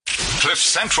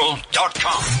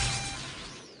CliffCentral.com.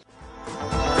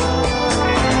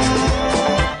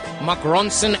 Mark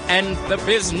Ronson and the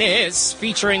Business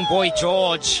featuring Boy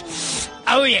George.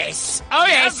 Oh yes. Oh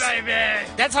yes. Yeah,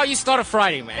 baby. That's how you start a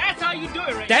Friday, man. That's how you do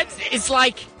it, right? It's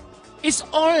like, it's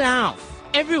all out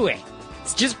everywhere.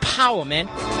 It's just power, man.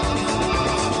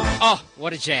 Oh,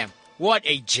 what a jam. What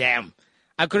a jam.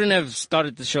 I couldn't have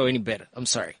started the show any better. I'm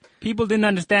sorry. People didn't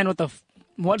understand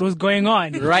what was going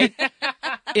on. Right?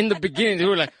 In the beginning, they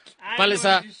were like,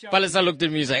 Palisa looked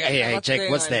at me, he's like, hey, Jack,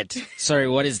 what's that? Sorry,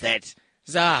 what is that?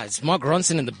 It's Mark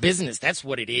Ronson and the Business. That's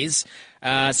what it is.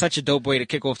 Such a dope way to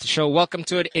kick off the show. Welcome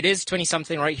to it. It is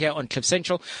 20-something right here on Cliff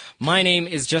Central. My name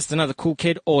is Just Another Cool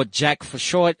Kid, or Jack for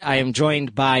short. I am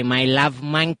joined by my love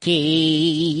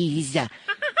monkeys.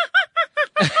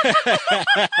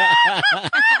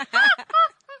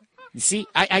 You see,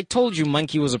 I told you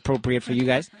monkey was appropriate for you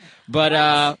guys.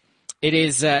 But it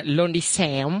is Londi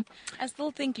Sam. I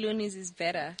still think Loonies is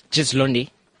better. Just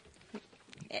Londi.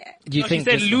 Yeah. You think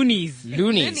She said loonies.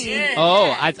 Loonies. Yeah.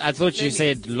 Oh, I thought you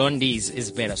said Londies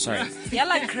is better. Sorry. You're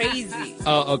like crazy.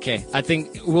 Oh, okay. I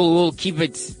think we'll keep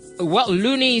it. Well,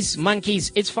 loonies,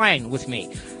 monkeys, it's fine with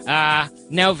me.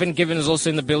 Nelvin Given is also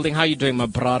in the building. How you doing, my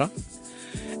brother?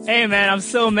 Hey, man, I'm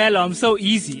so mellow. I'm so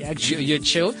easy, actually. You're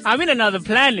chilled? I'm in another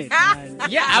planet, man.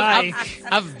 Yeah,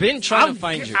 I've been trying to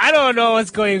find you. I don't know what's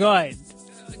going on.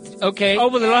 Okay.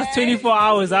 Over the last 24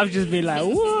 hours, I've just been like,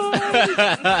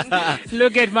 what?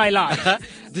 Look at my life.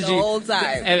 Did The whole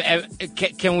time.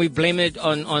 Can we blame it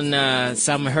on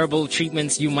some herbal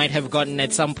treatments you might have gotten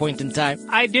at some point in time?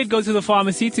 I did go to the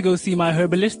pharmacy to go see my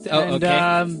herbalist, Oh, and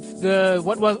okay.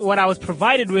 what I was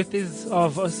provided with is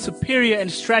of a superior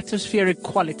and stratospheric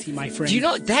quality, my friend. Do you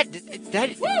know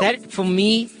that for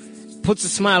me puts a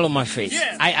smile on my face?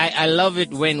 Yeah. I love it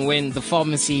when the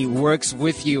pharmacy works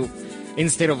with you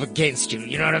instead of against you.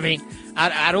 You know what I mean?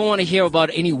 I don't want to hear about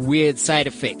any weird side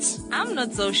effects. I'm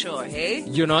not so sure, hey?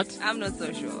 You're not? I'm not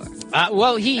so sure.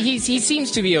 Well, he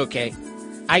seems to be okay.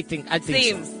 I think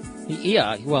Seems. so.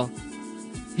 Yeah, well,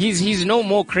 he's no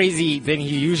more crazy than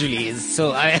he usually is.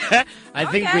 So I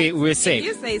think Okay. we're If safe.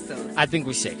 you say so. I think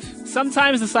we're safe.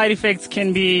 Sometimes the side effects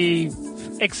can be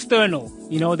external.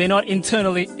 You know, they're not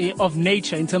internally of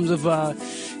nature in terms of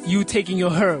you taking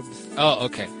your herbs. Oh,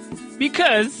 okay.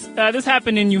 Because this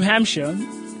happened in New Hampshire.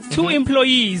 Two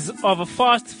employees of a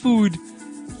fast food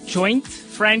joint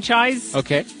franchise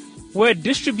Okay. were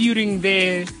distributing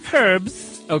their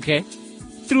herbs Okay.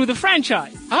 through the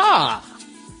franchise.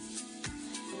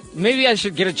 Maybe I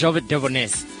should get a job at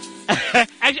Debonair's.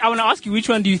 Actually, I want to ask you, which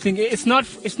one do you think? It's not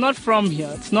from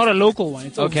here. It's not a local one.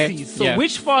 It's Okay, overseas. So yeah.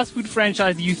 which fast food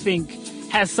franchise do you think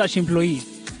has such employees?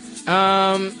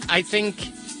 I think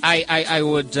I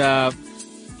would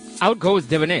go with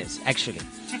Debonair's, actually.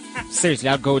 Seriously,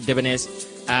 I'd go with Debonair's.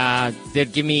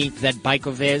 They'd give me that bike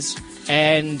of theirs.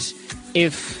 And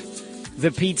if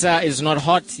the pizza is not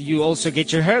hot, you also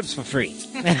get your herbs for free.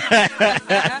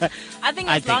 I think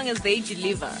as long as they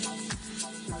deliver.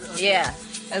 Yeah.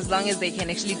 As long as they can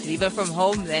actually deliver from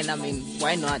home, then, I mean,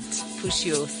 why not push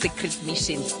your secret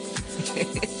mission?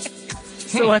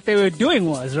 So what they were doing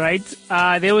was, right,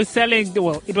 they were selling,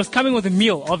 well, it was coming with a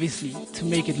meal, obviously, to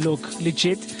make it look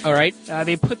legit. All right.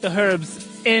 They put the herbs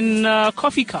in a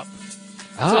coffee cup.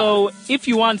 So if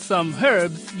you want some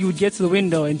herbs, you would get to the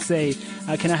window and say,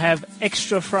 can I have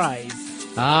extra fries?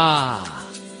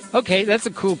 Okay, that's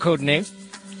a cool code name.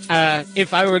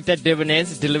 If I worked at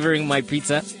Debonair's delivering my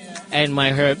pizza and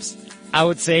my herbs, I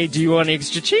would say, do you want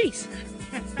extra cheese?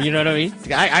 You know what I mean?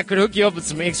 I could hook you up with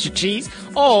some extra cheese.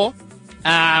 Or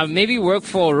maybe work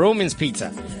for Roman's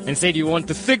Pizza and say, do you want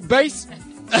the thick base?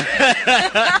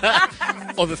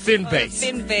 Or the thin base?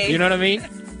 thin base. You know what I mean?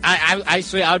 I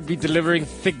swear I'd be delivering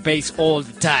thick base all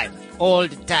the time. All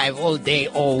the time, all day,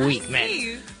 all week, man.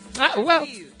 Please. Well,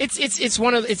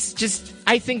 it's just,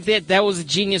 I think that was a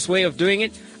genius way of doing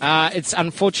it. It's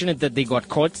unfortunate that they got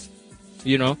caught,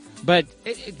 you know, but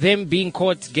them being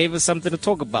caught gave us something to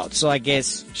talk about. So I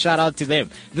guess shout out to them.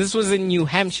 This was in New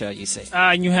Hampshire, you say?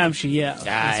 New Hampshire, yeah.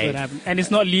 That's Aye. what happened. And it's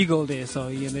not legal there, so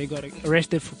they got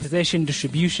arrested for possession,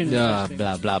 distribution. and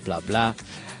Blah, blah, blah, blah.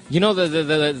 You know,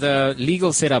 the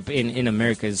legal setup in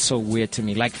America is so weird to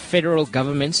me. Like federal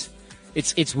governments,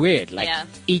 it's weird. Like Yeah.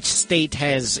 each state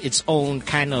has its own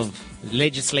kind of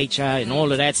legislature and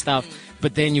all of that stuff.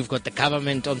 But then you've got the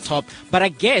government on top. But I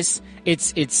guess it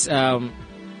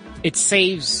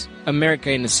saves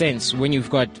America in a sense when you've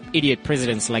got idiot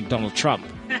presidents like Donald Trump.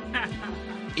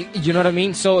 You know what I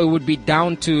mean? So it would be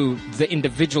down to the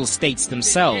individual states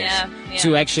themselves Yeah.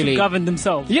 to actually govern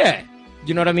themselves. Yeah,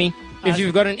 you know what I mean? If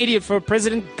you've got an idiot for a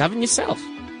president, govern yourself.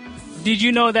 Did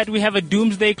you know that we have a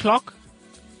doomsday clock?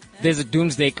 There's a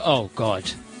doomsday. Oh God.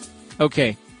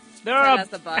 Okay. There Tell are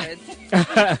us about it.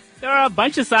 there are a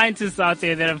bunch of scientists out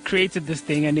there that have created this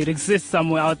thing, and it exists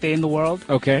somewhere out there in the world.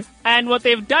 Okay. And what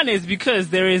they've done is, because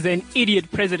there is an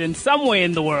idiot president somewhere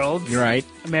in the world, You're right.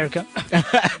 America.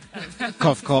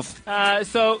 Cough, cough.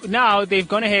 So now they've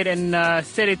gone ahead and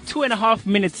set it 2.5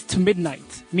 minutes to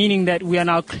midnight, meaning that we are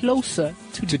now closer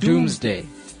to Doomsday.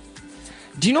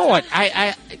 Do you know what?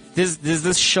 There's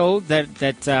this show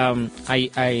that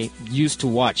I used to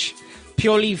watch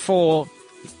purely for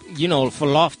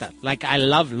laughter. Like, I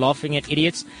love laughing at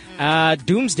idiots.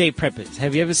 Doomsday Preppers.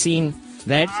 Have you ever seen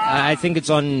that? I think it's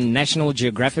on National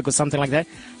Geographic or something like that.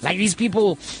 Like, these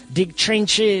people dig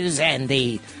trenches and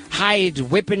they hide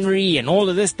weaponry and all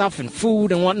of this stuff and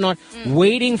food and whatnot,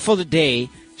 waiting for the day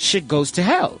shit goes to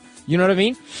hell. You know what I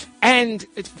mean? And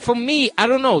for me, I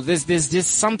don't know. There's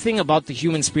just something about the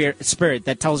human spirit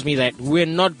that tells me that we're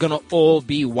not going to all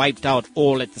be wiped out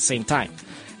all at the same time.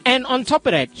 And on top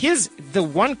of that, here's the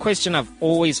one question I've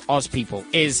always asked people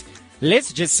is,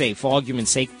 let's just say, for argument's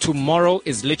sake, tomorrow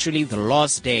is literally the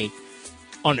last day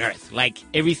on Earth. Like,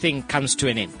 everything comes to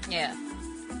an end. Yeah.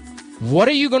 What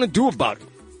are you going to do about it?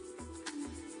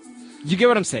 You get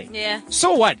what I'm saying? Yeah.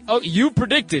 So what? Oh, you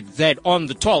predicted that on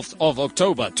the 12th of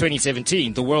October,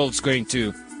 2017, the world's going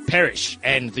to perish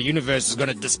and the universe is going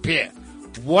to disappear.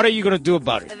 What are you going to do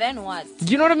about it? Then what?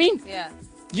 You know what I mean? Yeah.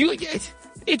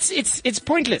 It's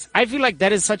pointless. I feel like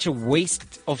that is such a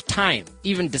waste of time,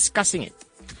 even discussing it.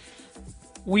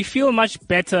 We feel much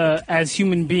better as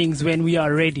human beings when we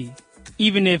are ready,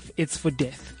 even if it's for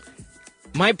death.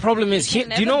 My problem is here.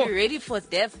 Do you know? Be ready for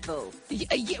death, though.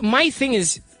 My thing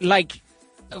is, like,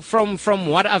 from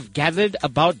what I've gathered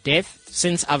about death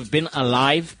since I've been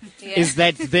alive, is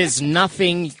that there's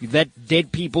nothing that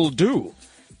dead people do.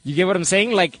 You get what I'm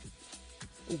saying? Like,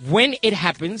 when it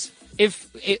happens, if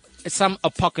some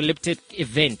apocalyptic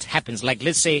event happens, like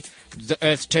let's say the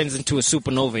Earth turns into a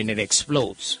supernova and it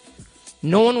explodes,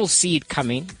 no one will see it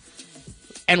coming.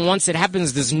 And once it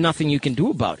happens, there's nothing you can do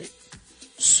about it.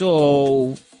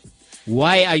 So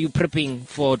why are you prepping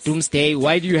for doomsday?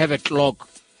 Why do you have a clock?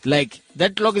 Like,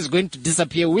 that clock is going to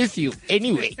disappear with you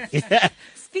anyway.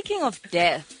 Speaking of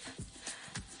death,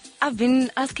 I've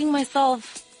been asking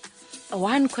myself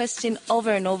one question over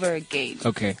and over again.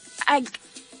 Okay.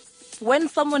 When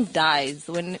someone dies,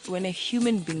 when a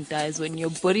human being dies, when your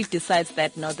body decides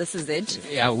that, no, this is it.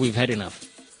 Yeah, we've had enough.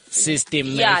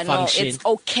 System malfunction. No, it's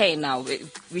okay now.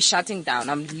 We're shutting down.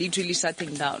 I'm literally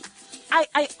shutting down.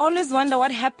 I always wonder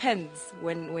what happens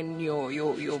when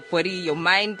your body, your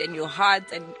mind, and your heart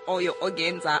and all your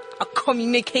organs are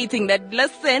communicating that,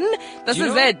 listen, this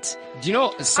is it. Do you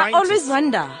know, I always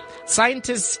wonder.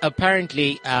 Scientists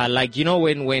apparently,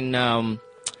 when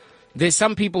there's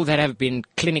some people that have been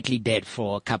clinically dead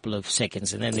for a couple of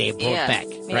seconds and then they're brought back,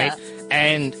 right?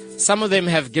 And some of them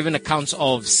have given accounts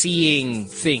of seeing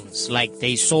things, like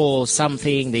they saw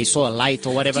something, they saw a light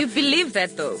or whatever. Do you believe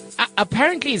that though?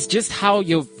 Apparently it's just how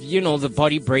the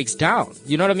body breaks down.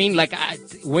 You know what I mean? Like,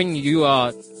 when you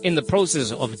are in the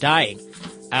process of dying,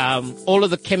 all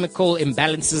of the chemical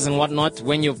imbalances and whatnot,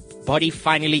 when your body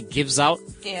finally gives out,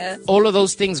 all of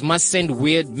those things must send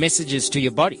weird messages to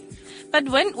your body. But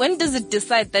when does it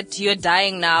decide that you're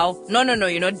dying now? No,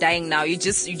 you're not dying now. You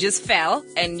just fell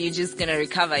and you're just gonna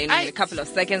recover in a couple of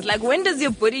seconds. Like, when does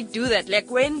your body do that?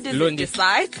 Like, when does it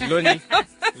decide?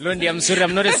 Lundi, I'm sorry,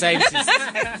 I'm not a scientist.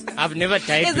 I've never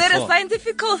died before. Is it a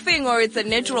scientific thing or it's a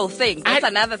natural thing? That's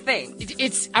another thing.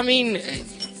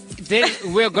 Then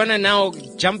we're gonna now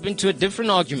jump into a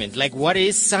different argument. Like, what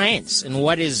is science and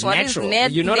what is natural?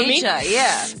 You know what I mean?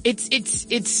 Yeah.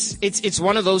 It's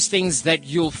one of those things that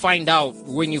you'll find out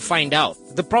when you find out.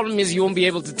 The problem is you won't be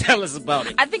able to tell us about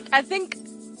it. I think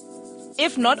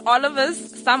if not all of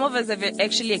us, some of us have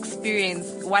actually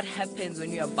experienced what happens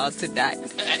when you're about to die.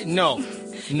 No.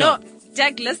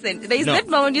 Jack, listen, there's that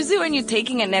moment, you see, when you're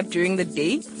taking a nap during the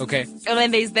day. Okay. And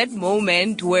then there's that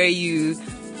moment where you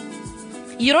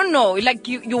don't know, like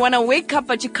you want to wake up,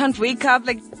 but you can't wake up,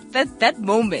 like that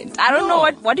moment. I don't know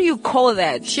what do you call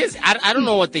that? Yes, I don't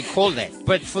know what they call that,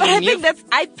 but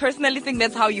I personally think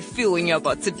that's how you feel when you're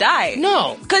about to die.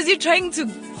 No, because you're trying to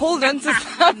hold on to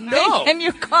something and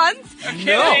you can't.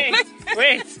 No,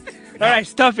 wait. All right,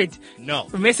 stop it. No,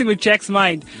 we're messing with Jack's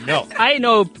mind. No, I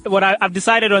know what I've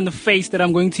decided on the face that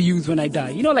I'm going to use when I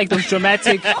die. You know, like those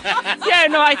dramatic.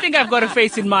 I think I've got a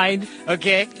face in mind.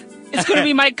 Okay. It's going to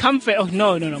be my comfort. Oh,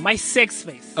 no. My sex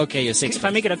face. Okay, your sex face. If I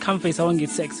make it a cum face, I won't get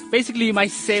sex. Basically, my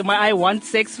I want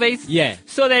sex face. Yeah.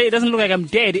 So that it doesn't look like I'm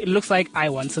dead. It looks like I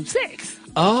want some sex.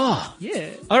 Oh.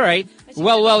 Yeah. All right.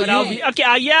 Well, But I'll be okay.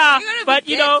 Yeah, You're gonna but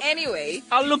be you dead know, anyway.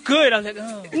 I'll look good. I'm like,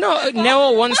 oh. no,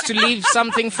 Neo wants to leave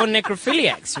something for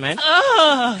necrophiliacs, man.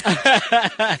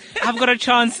 I've got a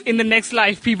chance in the next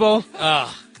life, people.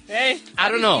 Hey, I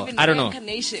don't know. Even I don't know.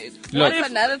 reincarnation. Look. What's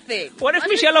another thing? what if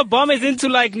Michelle Obama is into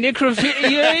like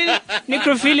necrophilia?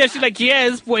 Necrophilia, she's like,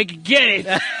 yes, boy, get it.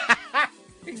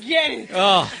 Get it.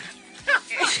 Oh.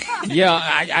 Yeah,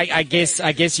 I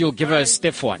guess you'll give her a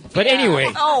stiff one. But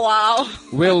anyway, Oh wow.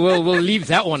 we'll leave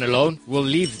that one alone. We'll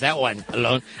leave that one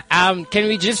alone. Can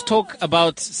we just talk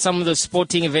about some of the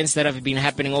sporting events that have been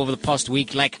happening over the past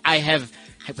week? Like, I have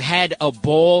had a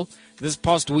ball this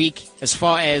past week as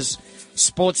far as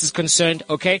sports is concerned.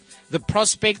 Okay, the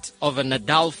prospect of a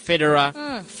Nadal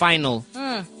Federer final.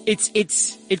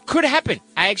 It could happen.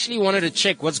 I actually wanted to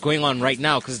check what's going on right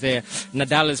now because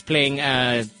Nadal is playing.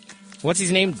 What's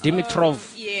his name?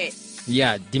 Dimitrov. Yes.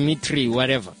 Yeah, Dimitri,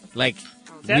 whatever. Like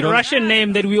That we don't- Russian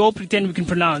name that we all pretend we can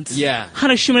pronounce. Yeah.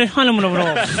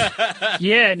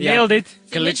 Yeah, nailed it.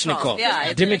 Kalichnikov. Yeah,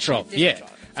 it's Dimitrov. actually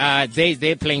Yeah.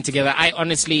 They're playing together.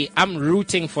 I'm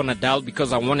rooting for Nadal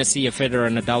because I want to see a Federer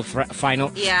Nadal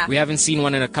final. Yeah. We haven't seen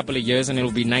one in a couple of years, and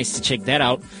it'll be nice to check that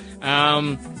out.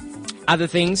 Other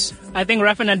things, I think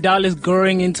Rafa Nadal is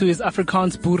growing into his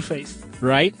Afrikaans boer face.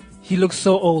 right? He looks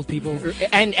so old, people.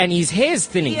 And his hair is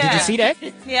thinning. Did you Yeah. see that?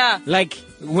 Yeah. Like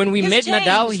when we He's met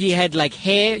Nadal, changed. he had like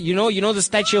hair. You know the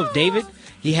statue of David.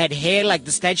 He had hair like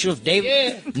the statue of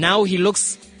David. Now he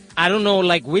looks, I don't know,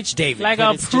 like which David. Like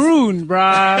but a it's just- prune,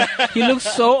 bruh. He looks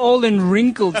so old and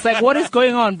wrinkled. It's like, what is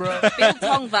going on, bro?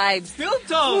 Biltong vibes.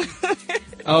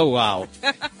 Oh wow.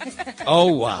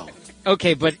 Oh wow.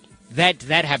 Okay, but that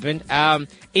happened.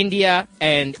 India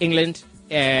and England,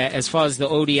 as far as the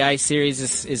ODI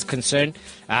series is concerned,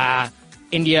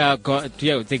 India got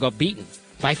beaten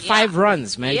by 5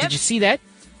 runs. Man, Yep. did you see that?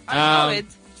 I saw it.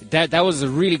 That was a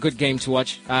really good game to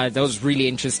watch. That was really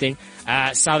interesting.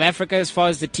 South Africa, as far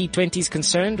as the T20 is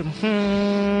concerned,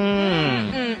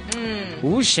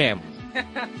 Woosham.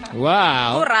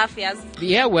 Wow. Rafias.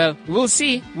 Yeah, well, we'll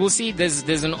see. We'll see.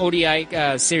 There's an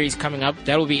ODI series coming up.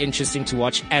 That will be interesting to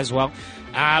watch as well.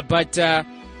 But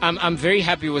I'm very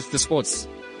happy with the sports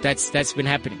that's been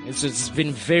happening. It's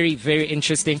been very, very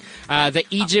interesting. The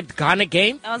Egypt-Ghana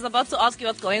game. I was about to ask you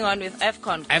what's going on with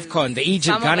AFCON. AFCON, the Some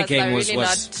Egypt-Ghana of us game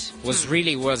are was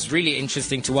really was really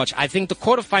interesting to watch. I think the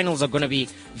quarterfinals are going to be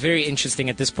very interesting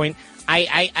at this point.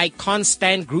 I can't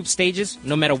stand group stages,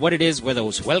 no matter what it is, whether it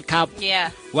was World Cup,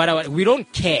 Yeah. whatever. We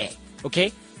don't care,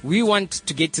 okay? We want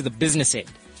to get to the business end.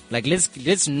 Like,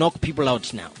 let's knock people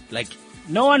out now. Like,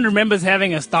 No one remembers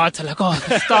having a starter. Like, oh,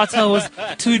 the starter was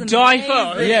to die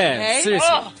for. yeah, Okay. seriously.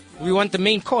 Oh. We want the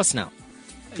main course now.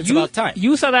 It's about time.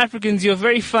 You South Africans, you're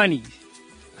very funny.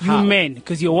 You How? men,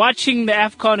 because you're watching the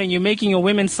AFCON and you're making your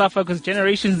women suffer because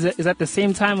Generations is at the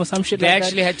same time or some shit They like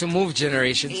actually had to move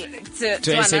Generations.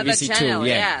 To another SABC2, channel,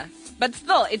 yeah. But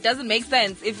still, it doesn't make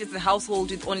sense if it's a household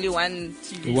with only one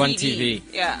TV. One TV.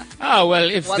 Yeah. Oh, well,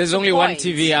 if What's there's the only one point?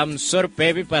 TV, I'm sorry,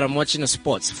 baby, but I'm watching the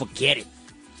sports. Forget it.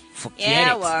 Forget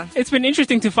Yeah, it. well. that. It's been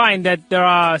interesting to find that there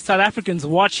are South Africans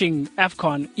watching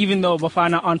AFCON even though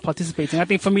Bafana aren't participating. I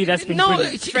think for me that's been No,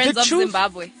 brilliant. Friends the of truth,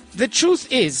 Zimbabwe. The truth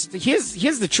is,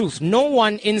 here's the truth. No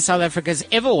one in South Africa has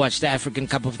ever watched the African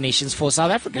Cup of Nations for South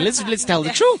Africa. Let's tell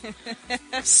the truth.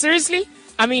 Seriously?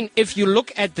 I mean, if you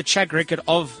look at the track record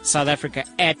of South Africa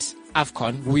at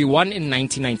AFCON, we won in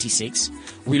 1996.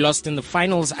 We lost in the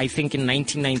finals, I think, in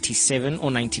 1997 or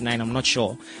 99. I'm not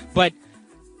sure. But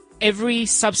every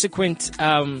subsequent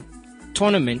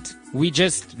tournament, we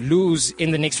just lose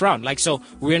in the next round. Like, so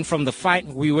we went from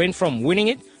winning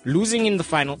it, losing in the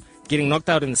final, getting knocked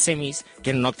out in the semis,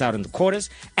 getting knocked out in the quarters.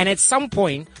 And at some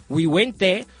point, we went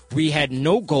there, we had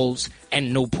no goals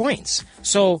and no points.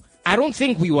 So I don't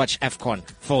think we watch AFCON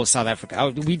for South Africa.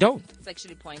 We don't. It's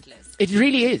actually pointless. It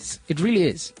really is. It really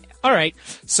is. All right.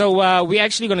 So we're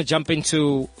actually going to jump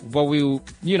into what we,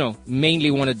 mainly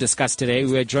want to discuss today.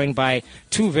 We're joined by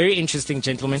 2 very interesting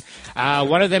gentlemen.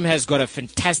 One of them has got a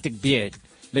fantastic beard.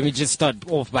 Let me just start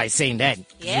off by saying that.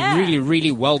 Yeah. Really,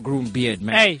 really well-groomed beard,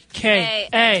 man. Hey, K,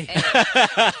 hey.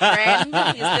 Friend,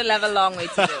 you still have a long way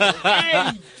to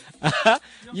go.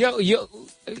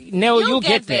 You'll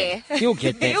get there. You'll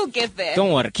get there. You'll get there.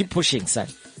 Don't worry. Keep pushing, son.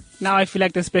 Now I feel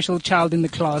like the special child in the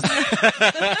class.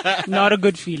 Not a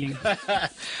good feeling.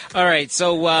 All right.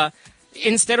 So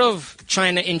instead of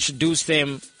trying to introduce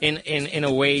them in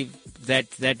a way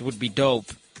that would be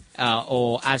dope,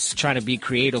 or us trying to be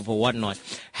creative or whatnot,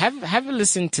 have a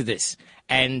listen to this,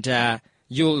 and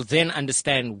you'll then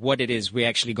understand what it is we're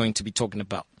actually going to be talking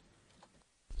about.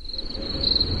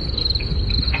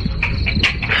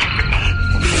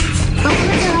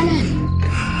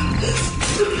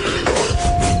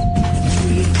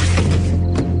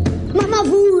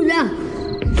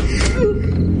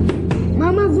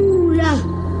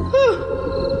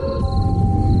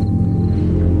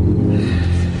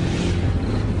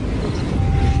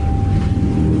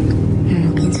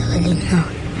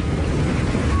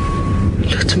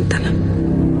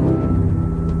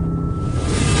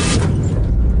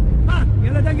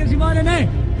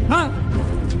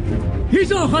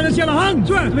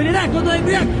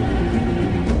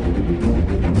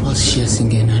 Wasishiya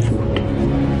singena lutho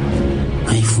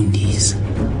ayifundisa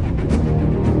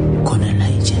khona la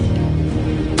ejele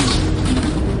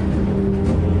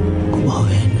kuba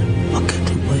wena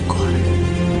wakhetha ukuyikhona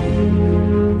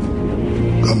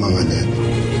kama ngalelo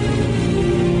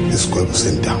isigwebo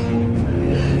sentambo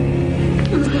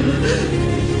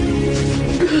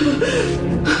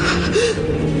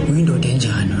uyindoda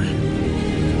enjani wena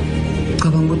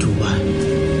cabanga ukuthi ubani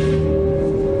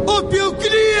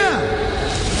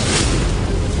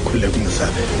khuleka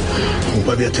ungisabe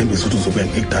ngoba kuyathembisa ukuthi uzobuya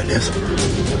ngikudaleza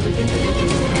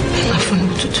ngafuna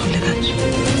ukuthi uthole kanje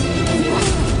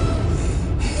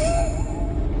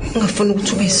ngafuna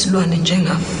ukuthi ube isilwane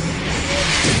njengami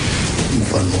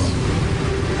umfana wami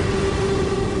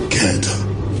khetha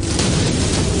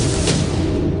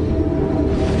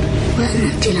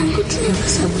ngitshela ukuthi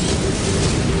ngisabuya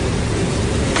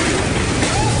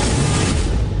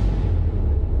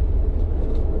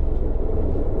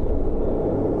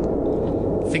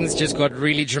Things just got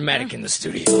really dramatic in the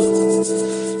studio.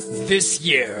 This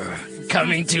year,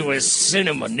 coming to a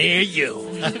cinema near you.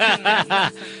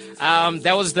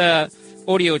 That was the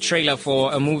audio trailer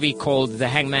for a movie called The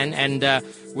Hangman, and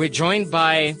we're joined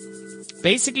by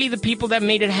basically the people that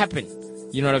made it happen.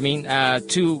 You know what I mean?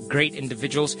 Two great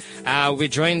individuals. We're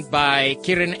joined by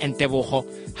Kiran and Teboho.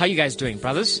 How you guys doing,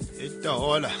 brothers?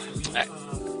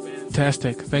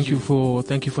 Fantastic. Thank you for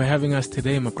having us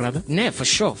today, my brother. Yeah, for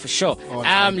sure.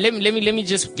 Let me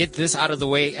just get this out of the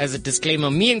way as a disclaimer.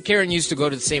 Me and Karen used to go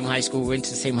to the same high school. We went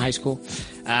to the same high school.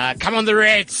 Come on, the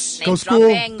Reds. Go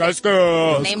school. Go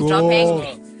school. Name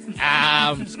dropping.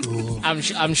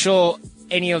 I'm sure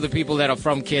any of the people that are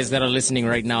from Kids that are listening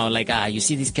right now are like, you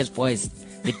see these Kids boys,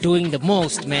 they're doing the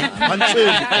most, man.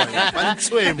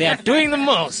 They are doing the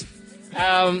most.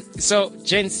 So,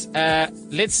 gents,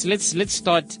 let's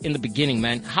start in the beginning,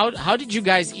 man. How did you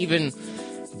guys even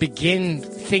begin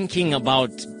thinking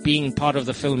about being part of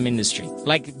the film industry?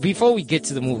 Like, before we get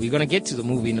to the movie, we're gonna get to the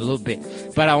movie in a little bit,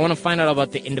 but I want to find out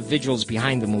about the individuals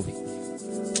behind the movie.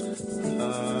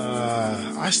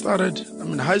 I started,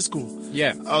 high school.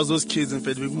 Yeah. I was those kids, in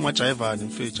fact, much I ever in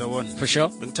fact, I won. For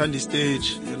sure. Turn the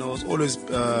stage, I was always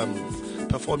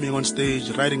performing on stage,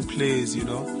 writing plays,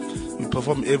 We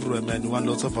perform everywhere, man. We won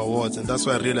lots of awards, and that's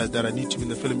why I realized that I need to be in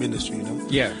the film industry,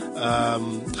 Yeah.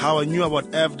 How I knew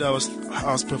about AFDA,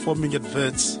 I was performing at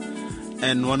Vets,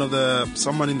 and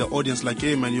someone in the audience like,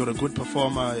 hey, man, you're a good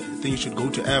performer. I think you should go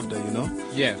to AFDA,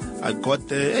 Yeah. I got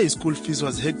there. Hey, school fees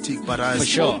was hectic, but I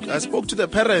spoke to the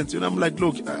parents, I'm like,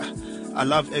 look, I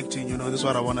love acting, this is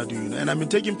what I want to do, And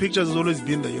taking pictures has always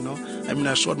been there,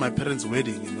 I shot my parents'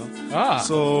 wedding,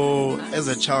 So, as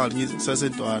a child, so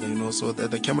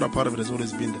the camera part of it has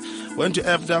always been there. Went to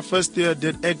AFDA, first year,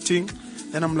 did acting,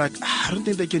 and I'm like, I don't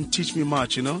think they can teach me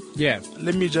much, Yeah.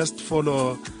 Let me just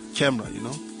follow camera,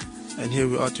 And here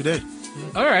we are today.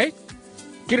 All right.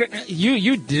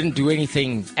 You didn't do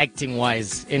anything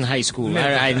acting-wise in high school.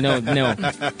 I know,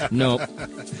 no.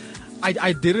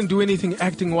 I didn't do anything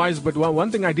acting-wise, but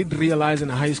one thing I did realize in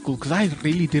high school, because I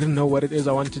really didn't know what it is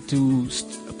I wanted to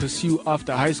pursue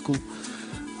after high school,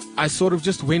 I sort of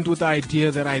just went with the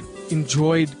idea that I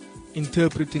enjoyed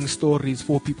interpreting stories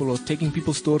for people or taking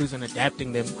people's stories and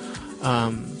adapting them.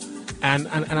 And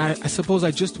I suppose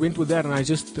I just went with that, and I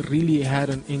just really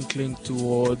had an inkling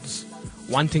towards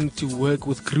wanting to work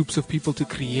with groups of people to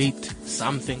create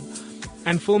something.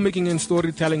 And filmmaking and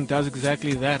storytelling does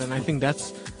exactly that, and I think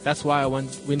that's why I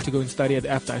went to go and study it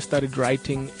after I started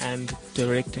writing and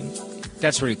directing.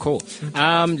 That's really cool.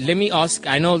 Let me ask,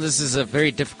 I know this is a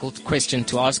very difficult question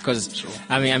to ask, because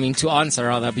to answer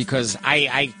rather, because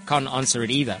I can't answer it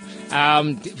either.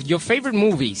 Your favorite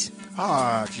movies?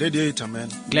 Gladiator, man.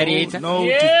 Gladiator? No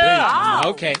yeah.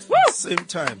 debate. Okay. Same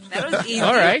time. That was easy.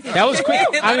 All right. That was quick.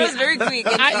 That was very quick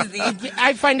and easy.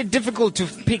 I find it difficult to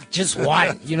pick just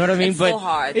one. You know what I mean? It's but so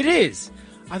hard. It is.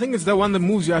 I think it's the one that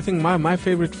moves you. I think my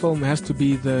favorite film has to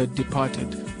be The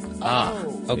Departed.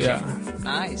 Okay. Yeah.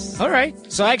 Nice. All right.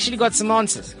 So I actually got some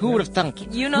answers. Who would have thunk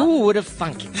it? Who would have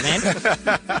thunk it,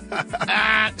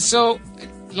 man? So,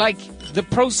 like, the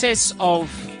process of,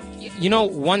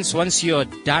 once you're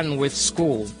done with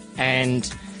school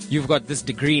and you've got this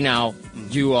degree now,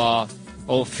 you are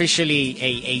officially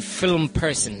a film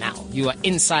person now. You are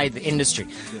inside the industry.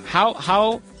 Yeah.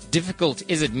 How difficult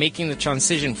is it making the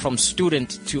transition from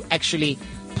student to actually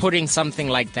putting something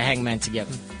like The Hangman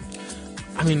together?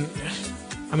 I mean,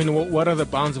 what are the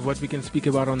bounds of what we can speak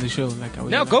about on the show?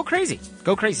 Go crazy.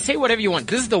 Go crazy. Say whatever you want.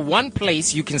 This is the one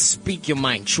place you can speak your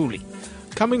mind, truly.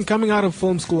 Coming out of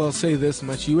film school, I'll say this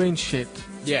much. You ain't shit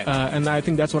Yeah. And I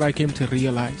think that's what I came to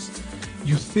realize.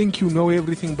 You think you know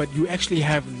everything, but you actually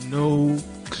have no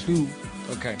clue.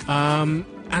 Okay. And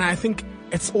I think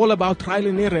it's all about trial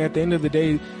and error. At the end of the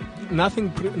day,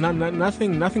 nothing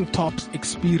tops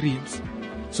experience.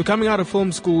 So coming out of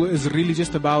film school is really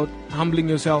just about humbling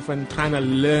yourself and trying to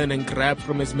learn and grab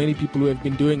from as many people who have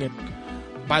been doing it.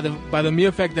 By the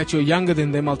mere fact that you're younger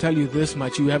than them, I'll tell you this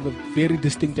much: you have a very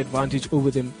distinct advantage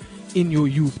over them in your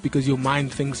youth because your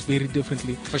mind thinks very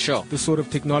differently. For sure. The sort of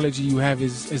technology you have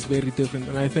is very different,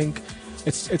 and I think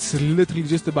it's literally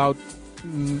just about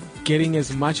getting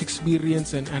as much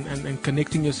experience and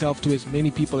connecting yourself to as many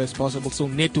people as possible. So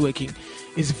networking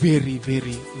is very,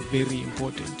 very, very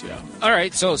important. Yeah. All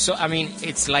right. So I mean,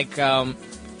 it's like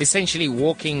essentially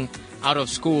walking out of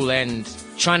school and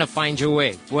trying to find your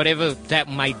way, whatever that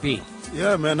might be.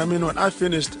 Yeah, man. I mean, when I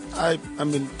finished, I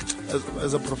mean,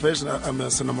 as a profession, I'm a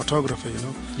cinematographer, you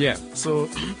know. Yeah. So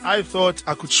I thought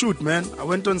I could shoot, man. I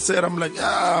went on set. I'm like,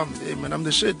 hey, man, I'm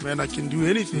the shit, man. I can do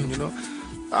anything, you know.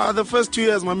 The first 2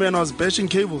 years, my man, I was bashing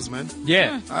cables, man.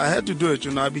 Yeah. I had to do it,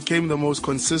 you know. I became the most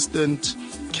consistent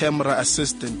camera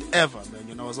assistant ever, man.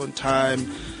 You know, I was on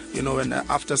time, you know, and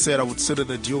after set, I would sit with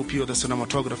the DOP or the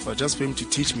cinematographer just for him to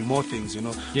teach me more things, you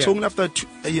know. Yeah. So after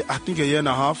I think a year and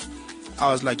a half,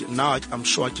 I was like, now I'm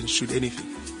sure I can shoot anything.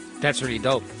 That's really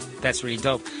dope. That's really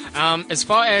dope. As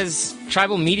far as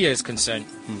Tribal Media is concerned,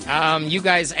 you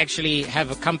guys actually have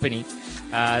a company,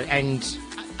 and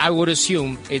I would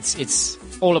assume it's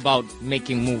all about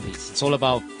making movies. It's all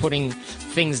about putting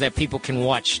things that people can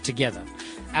watch together.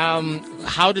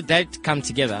 How did that come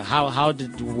together?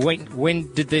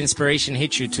 When did the inspiration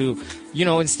hit you to, you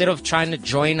know, instead of trying to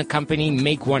join a company,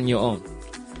 make one your own?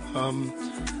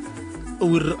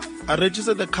 I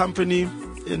registered the company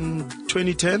in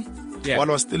 2010 while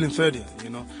I was still in third year, you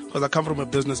know, because I come from a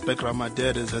business background. My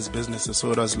dad has businesses,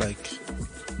 so it was like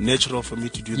natural for me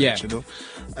to do that, you know.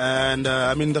 And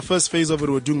I mean, the first phase of it,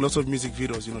 we were doing lots of music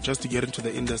videos, you know, just to get into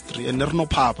the industry. And there's no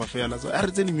papa fella, so I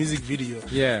any music video.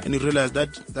 Yeah. And you realize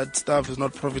that stuff is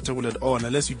not profitable at all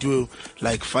unless you do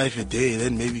like 5 a day.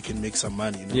 Then maybe you can make some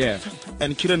money, you know? Yeah.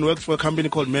 And Kiran worked for a company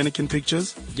called Mannequin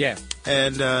Pictures. Yeah.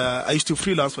 And I used to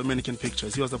freelance for Mannequin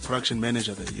Pictures. He was the production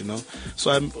manager there, you know.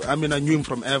 So I knew him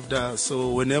from AFDA.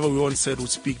 So whenever we on set, we'd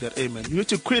speak that, hey man, you need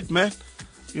to quit, man.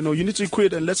 You know, you need to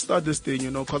quit and let's start this thing, you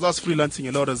know, because I was freelancing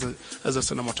a lot as a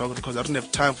cinematographer because I didn't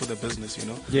have time for the business, you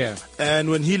know. Yeah. And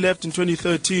when he left in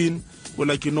 2013, we're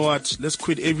like, you know what, let's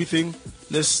quit everything.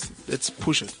 Let's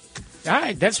push it. All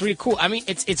right, that's really cool. I mean,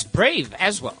 it's brave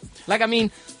as well. Like, I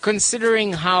mean,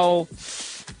 considering how,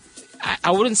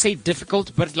 I wouldn't say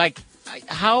difficult, but like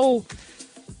how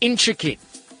intricate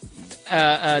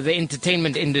the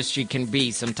entertainment industry can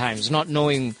be sometimes, not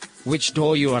knowing which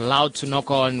door you're allowed to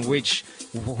knock on,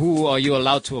 who are you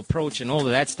allowed to approach, and all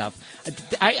of that stuff.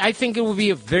 I think it would be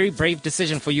a very brave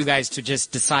decision for you guys to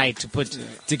just decide to put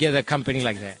together a company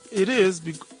like that. It is,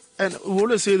 and we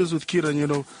always say this with Kiran, you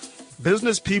know,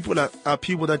 business people are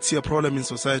people that see a problem in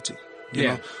society. You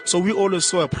know? So we always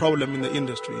saw a problem in the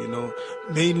industry, you know,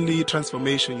 mainly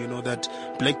transformation, you know, that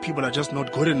black people are just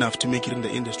not good enough to make it in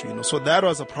the industry, you know. So that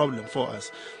was a problem for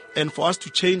us. And for us to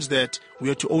change that, we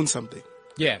had to own something.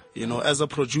 Yeah. You know, as a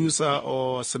producer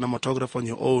or a cinematographer on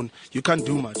your own, you can't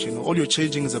do much, you know. All you're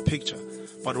changing is a picture.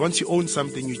 But once you own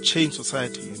something, you change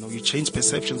society, you know. You change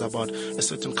perceptions about a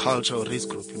certain culture or race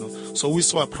group, you know. So we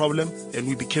saw a problem and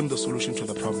we became the solution to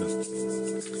the problem.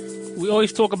 We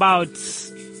always talk about,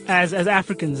 as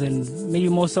Africans and maybe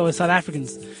more so as South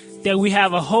Africans, that we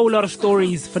have a whole lot of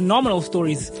stories, phenomenal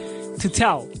stories to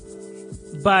tell.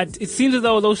 But it seems as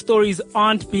though those stories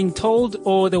aren't being told,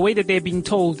 or the way that they're being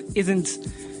told isn't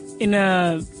in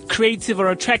a creative or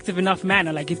attractive enough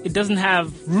manner. Like it doesn't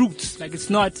have roots. Like it's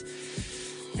not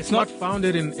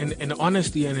founded in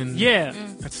honesty and in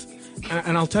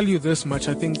and I'll tell you this much.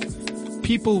 I think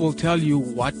people will tell you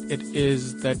what it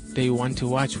is that they want to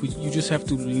watch. You just have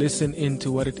to listen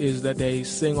into what it is that they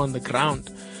sing on the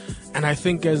ground. And I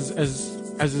think as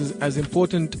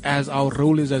important as our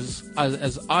role is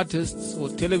as artists or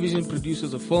television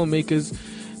producers or filmmakers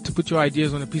to put your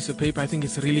ideas on a piece of paper, I think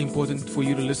it's really important for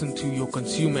you to listen to your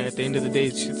consumer. At the end of the day,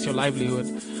 it's your livelihood.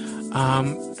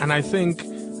 And I think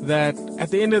that at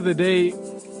the end of the day,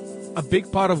 a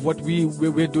big part of what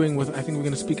we're doing with, I think we're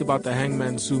going to speak about the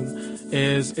Hangman soon,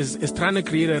 is trying to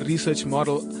create a research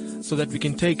model so that we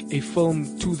can take a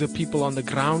film to the people on the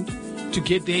ground to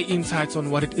get their insights on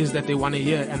what it is that they want to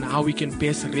hear and how we can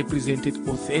best represent it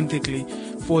authentically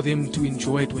for them to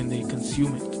enjoy it when they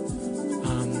consume it.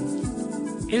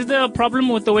 Is there a problem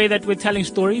with the way that we're telling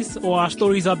stories or our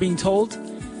stories are being told?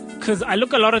 Because I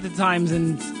look a lot of the times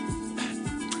and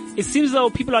it seems though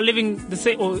people are living the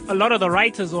same, or a lot of the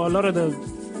writers or a lot of the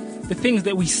things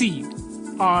that we see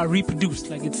are reproduced.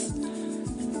 Like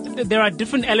there are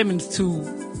different elements to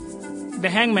The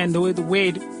Hangman,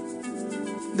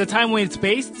 the time when it's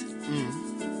based.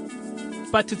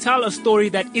 But to tell a story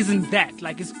that isn't that,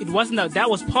 like it wasn't that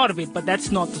was part of it, but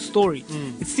that's not the story.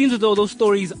 It seems as though those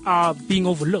stories are being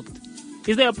overlooked.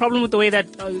 Is there a problem with the way that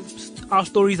our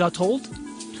stories are told?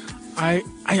 I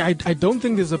don't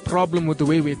think there's a problem with the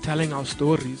way we're telling our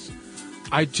stories.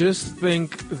 I just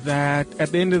think that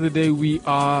at the end of the day, we're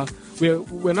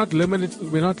not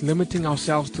limiting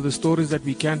ourselves to the stories that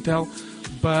we can tell,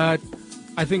 but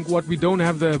I think what we don't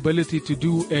have the ability to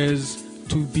do is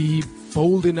to be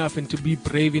bold enough and to be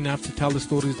brave enough to tell the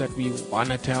stories that we want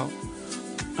to tell.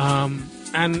 And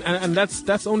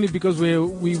that's only because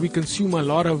we consume a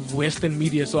lot of Western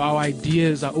media, so our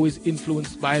ideas are always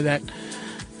influenced by that.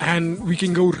 And we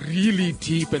can go really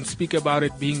deep and speak about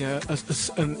it being a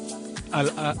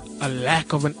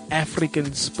lack of an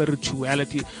African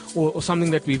spirituality or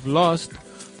something that we've lost.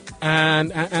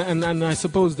 And I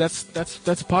suppose that's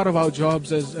part of our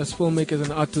jobs as filmmakers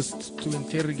and artists to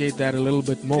interrogate that a little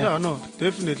bit more. Yeah, no,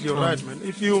 definitely, you're right, man.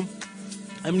 If you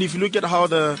look at how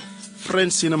the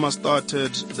French cinema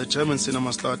started, the German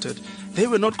cinema started, they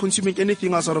were not consuming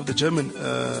anything outside of the German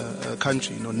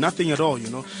country, nothing at all,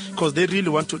 because they really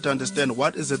wanted to understand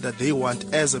what is it that they want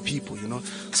as a people,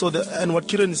 So and what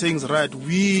Kiran is saying is right.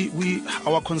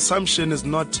 Our consumption is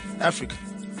not African.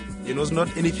 It's not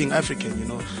anything African,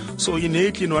 So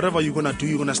innately, in whatever you're gonna do,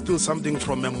 you're gonna steal something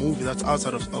from a movie that's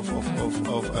outside of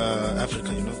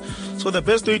Africa, So the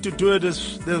best way to do it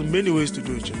is there's many ways to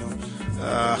do it,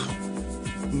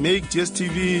 Make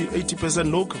DSTV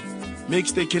 80% local. Make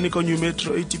Stay Keniko New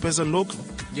Metro 80% local.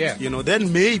 Yeah.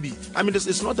 Then maybe.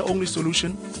 It's not the only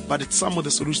solution, but it's some of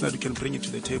the solution that we can bring it to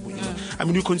the table.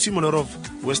 We consume a lot of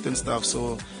Western stuff,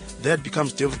 so that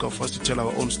becomes difficult for us to tell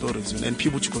our own stories and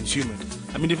people to consume it.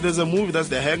 If there's a movie that's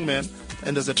The Hangman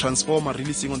and there's a Transformer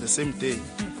releasing on the same day,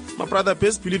 my brother,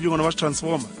 best believe you're going to watch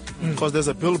Transformer. Because there's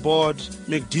a billboard,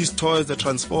 make these toys, the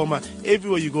Transformer,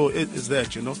 everywhere you go, it is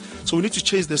that, So we need to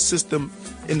change the system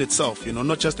in itself,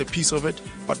 not just a piece of it,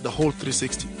 but the whole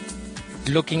 360.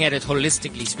 Looking at it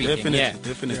holistically speaking.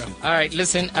 Definitely. All right,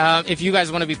 listen, if you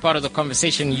guys want to be part of the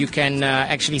conversation, you can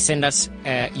actually send us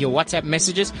your WhatsApp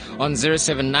messages on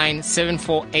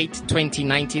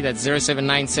 079-748-2090. That's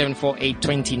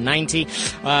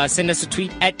 079-748-2090. Send us a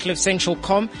tweet at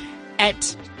CliffCentral.com,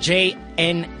 at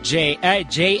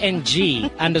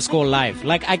JNG_live.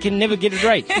 Like, I can never get it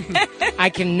right.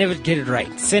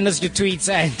 Send us your tweets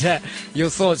and your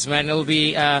thoughts, man. It'll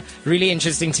be really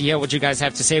interesting to hear what you guys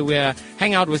have to say. We're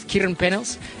hanging out with Kiran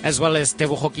Penels as well as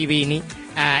Tebogo Kibini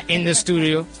in the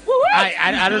studio.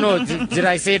 I don't know. Did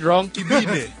I say it wrong?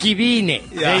 Kibine.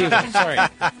 Yeah. There you go.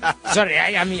 Sorry.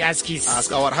 I mean,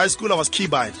 ask our high school, I was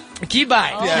Keybind.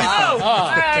 Keybind. Oh,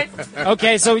 all right.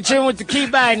 Okay, so we're chilling with the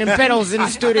Keybind and Penels in the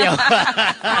studio.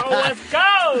 Let's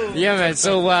go! Yeah, man.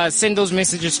 So send those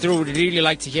messages through. We'd really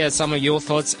like to hear some of your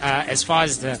thoughts as far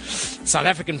as the South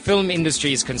African film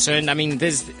industry is concerned.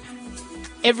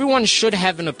 Everyone should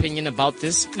have an opinion about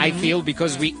this, I feel,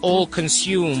 because we all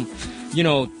consume,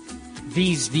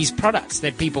 these products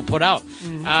that people put out.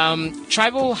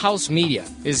 Tribal House Media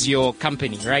is your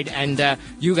company, right? And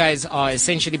you guys are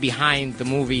essentially behind the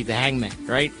movie The Hangman,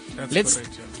 right? That's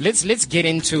correct, yeah. Let's get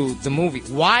into the movie.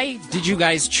 Why did you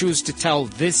guys choose to tell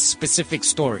this specific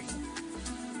story?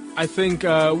 I think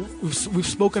we've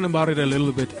spoken about it a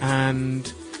little bit, and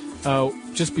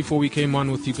just before we came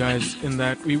on with you guys, in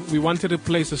that we wanted to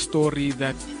place a story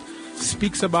that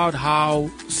speaks about how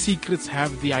secrets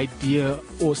have the idea,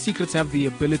 or secrets have the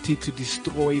ability to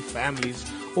destroy families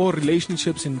or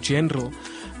relationships in general.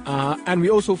 And we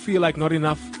also feel like not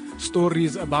enough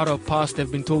stories about our past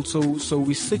have been told, so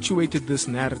we situated this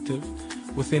narrative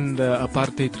within the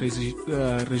apartheid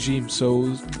regime.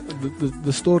 So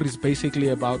the story is basically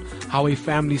about how a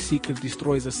family secret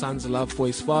destroys a son's love for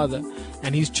his father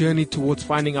and his journey towards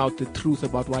finding out the truth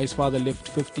about why his father left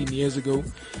 15 years ago,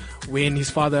 when his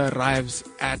father arrives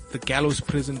at the gallows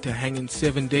prison to hang in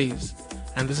 7 days.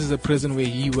 And this is a prison where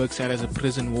he works at as a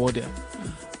prison warder.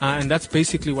 And that's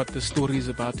basically what the story is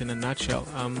about in a nutshell.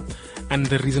 And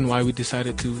the reason why we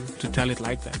decided to tell it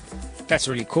like that. That's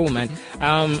really cool, man.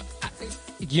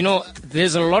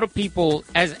 There's a lot of people,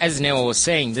 as Neo was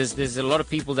saying, there's a lot of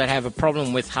people that have a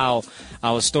problem with how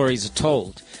our stories are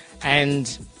told. And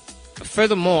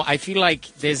furthermore, I feel like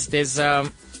there's a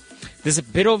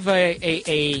bit of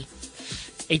a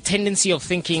tendency of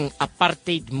thinking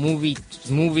apartheid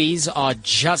movies are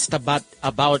just about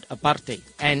apartheid.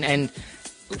 And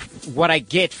what I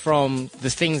get from the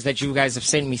things that you guys have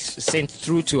sent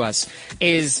through to us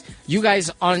is you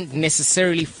guys aren't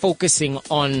necessarily focusing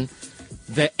on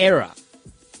the era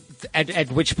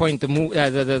at which point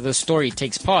the story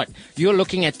takes part. You're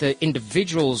looking at the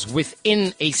individuals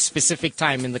within a specific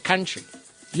time in the country.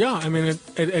 Yeah, I mean,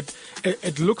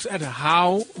 it looks at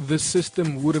how the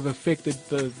system would have affected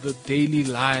the daily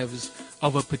lives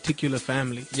of a particular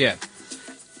family. Yeah.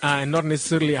 And not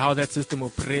necessarily how that system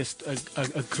oppressed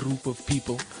a group of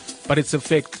people, but its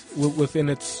effect within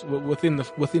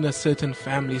a certain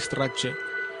family structure,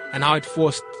 and how it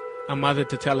forced a mother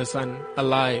to tell a son a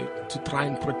lie to try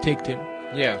and protect him.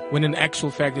 Yeah. When in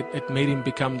actual fact it made him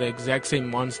become the exact same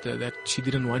monster that she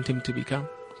didn't want him to become.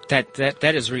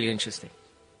 That is really interesting.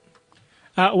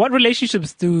 What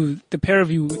relationships do the pair of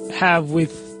you have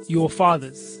with your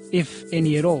fathers, if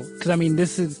any at all? Because I mean,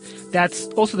 that's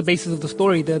also the basis of the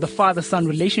story, the father-son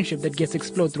relationship that gets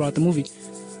explored throughout the movie.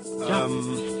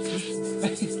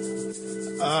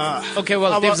 Okay,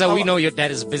 well, Debza, we know your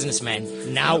dad is a businessman.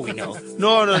 Now we know.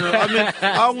 No. I mean,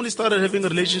 I only started having a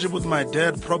relationship with my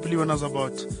dad properly when I was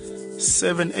about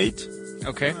 7, 8.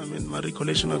 Okay. I mean, my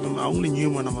recollection of him, I only knew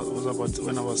him when I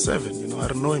was 7. You know, I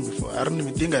didn't know him before. I didn't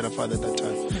even think I had a father at that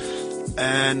time.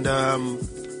 And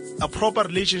a proper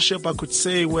relationship, I could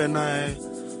say, when I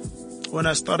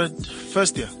started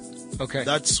first year. Okay.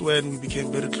 That's when we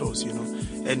became very close, you know.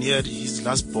 And he had his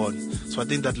last born. So I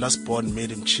think that last born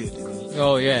made him chill, you know.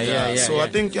 Oh, yeah. So I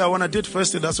think when I did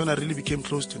first year, that's when I really became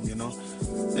close to him, you know.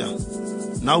 Yeah.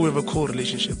 Now we have a cool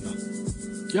relationship now.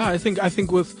 Yeah, I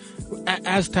think with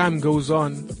as time goes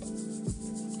on,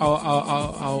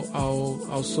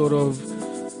 I'll sort of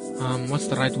what's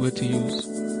the right word to use?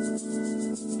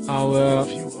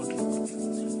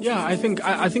 I think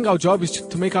our job is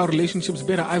to make our relationships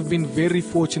better. I've been very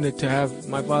fortunate to have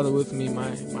my father with me my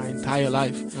entire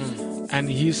life, and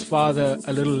his father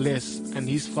a little less, and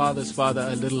his father's father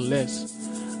a little less.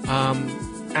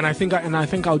 And I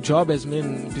think our job as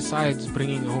men, besides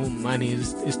bringing home money,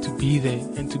 is to be there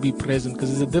and to be present. Because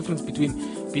there's a difference between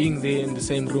being there in the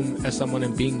same room as someone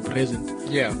and being present.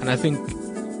 Yeah. And I think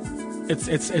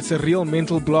it's a real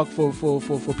mental block for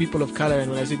people of color.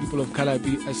 And when I say people of color,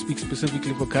 I speak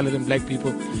specifically for colored and black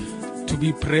people, to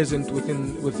be present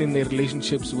within their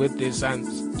relationships with their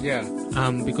sons. Yeah.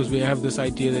 Because we have this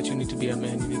idea that you need to be a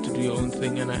man, you need to do your own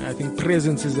thing, and I think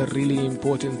presence is a really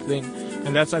important thing,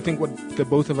 and that's, I think, what the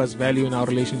both of us value in our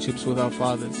relationships with our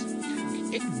fathers.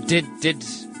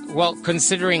 Well,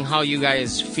 considering how you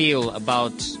guys feel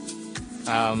about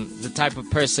the type of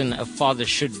person a father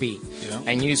should be,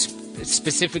 and you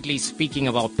specifically speaking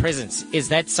about presence, is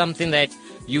that something that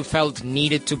you felt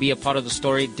needed to be a part of the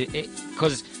story?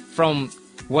 Because from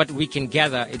what we can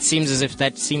gather, it seems as if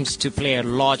that seems to play a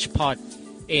large part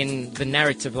in the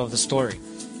narrative of the story.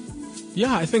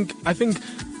 Yeah, I think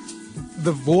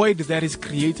the void that is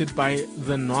created by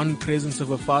the non-presence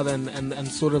of a father and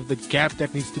sort of the gap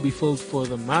that needs to be filled for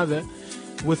the mother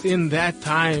within that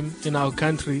time in our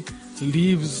country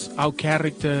leaves our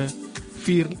character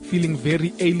feeling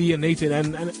very alienated,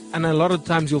 and a lot of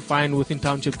times you'll find within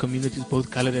township communities,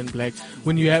 both colored and black,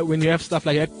 when you have stuff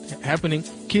like that happening,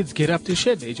 kids get up to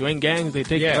shit. They join gangs, they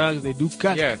take drugs, they do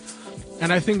cut. Yeah.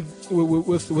 And I think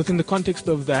within the context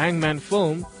of the Hangman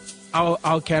film,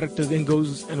 our character then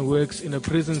goes and works in a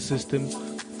prison system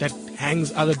that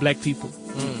hangs other black people,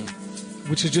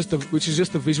 which is just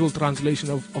a visual translation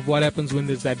of what happens when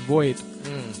there's that void.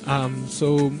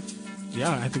 So.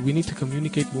 Yeah, I think we need to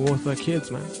communicate more with our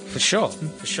kids, man. For sure.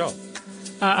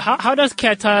 How does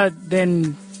Keta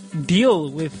then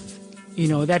deal with,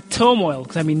 that turmoil?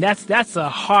 Because I mean, that's a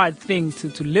hard thing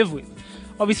to live with.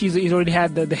 Obviously, he's already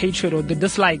had the hatred or the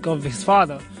dislike of his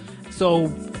father, so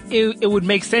it would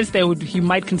make sense that he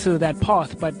might consider that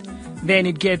path. But then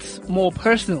it gets more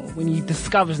personal when he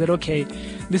discovers that, okay,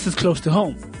 this is close to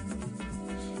home.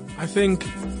 I think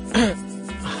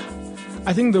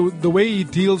the way he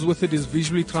deals with it is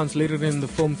visually translated in the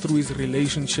film through his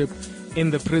relationship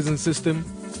in the prison system,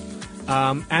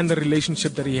 and the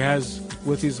relationship that he has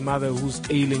with his mother, who's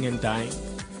ailing and dying.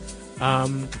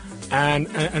 And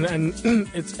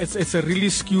it's a really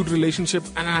skewed relationship.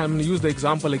 And I'm going to use the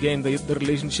example again, the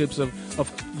relationships of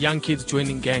young kids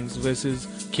joining gangs versus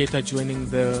Keta joining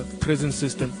the prison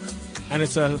system. And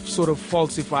it's a sort of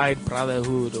falsified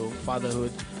brotherhood or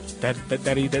fatherhood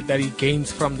that he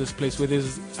gains from this place, where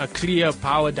there's a clear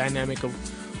power dynamic of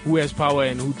who has power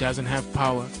and who doesn't have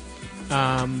power,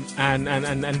 and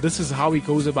this is how he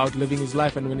goes about living his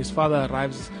life. And when his father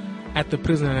arrives at the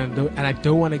prison, and I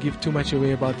don't want to give too much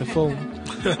away about the film,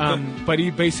 but he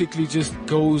basically just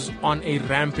goes on a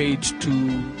rampage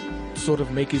to sort of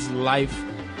make his life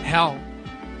hell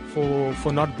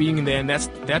for not being there, and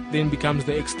that then becomes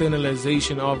the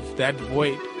externalization of that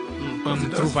void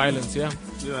through violence. Yeah,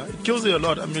 it kills you a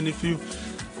lot. I mean, if you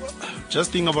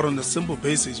just think about it on a simple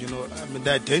basis, you know, I mean,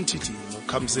 the identity, you know,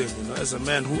 comes in. You know, as a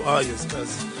man, who are you as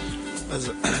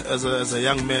a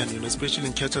young man, you know, especially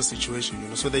in catcher situation, you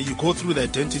know, so that you go through the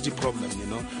identity problem, you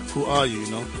know, who are you,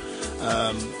 you know.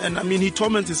 And I mean, he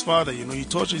torments his father, you know, he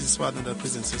tortures his father in the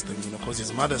prison system, you know, because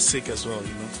his mother's sick as well,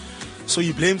 you know. So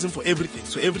he blames him for everything.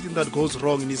 So everything that goes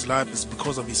wrong in his life is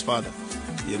because of his father,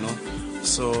 you know.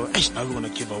 So now we want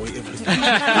to give away everything.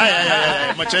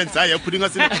 My chance, you're putting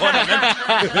us in the corner, man.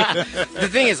 The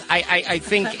thing is, I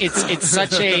think it's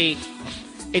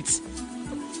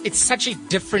such a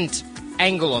different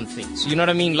angle on things. You know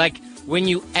what I mean? Like when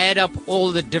you add up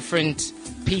all the different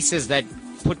pieces that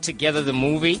put together the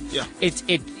movie, it's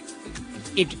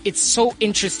so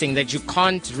interesting that you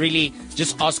can't really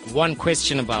just ask one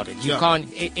question about it. You can't.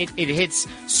 It hits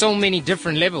so many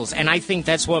different levels, and I think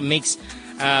that's what makes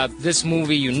this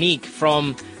movie unique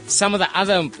from some of the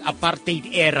other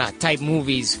apartheid era type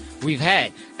movies we've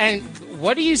had. And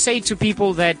what do you say to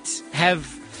people that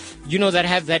have, you know, that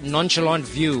have that nonchalant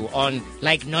view on,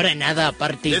 like, not another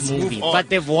apartheid movie, but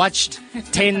they've watched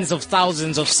tens of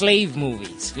thousands of slave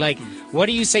movies? Like, what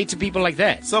do you say to people like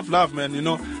that? Self-love, man. You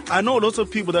know, I know lots of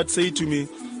people that say to me,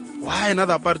 why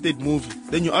another apartheid movie?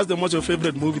 Then you ask them what's your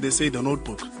favorite movie, they say The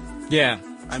Notebook. Yeah.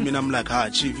 I mean, I'm like,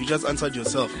 chief, you just answered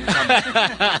yourself. You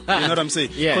know what I'm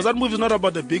saying? Yeah. Because that movie is not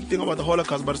about the big thing about the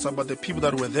Holocaust, but it's about the people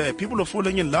that were there. People were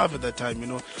falling in love at that time, you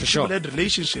know. For sure. People had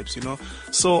relationships, you know.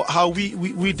 So how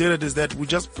we did it is that we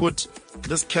just put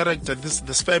this character,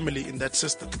 this family in that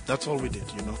system. That's all we did,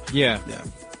 you know. Yeah.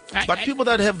 But people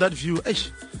that have that view,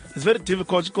 it's very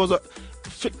difficult because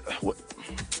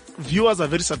viewers are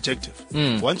very subjective.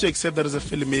 Once you accept that as a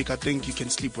filmmaker, I think you can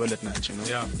sleep well at night, you know.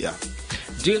 Yeah.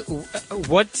 Do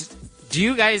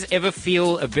you guys ever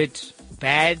feel a bit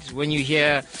bad when you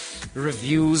hear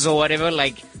reviews or whatever,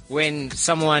 like when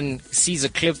someone sees a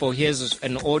clip or hears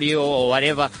an audio or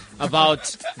whatever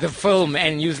about the film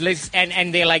and you listen,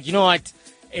 and they're like, you know what,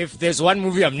 if there's one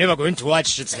movie I'm never going to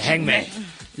watch, it's Hangman,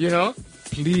 you know?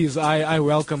 Please, I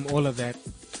welcome all of that.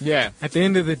 Yeah. At the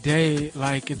end of the day,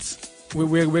 like,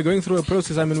 we're going through a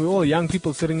process. I mean, we're all young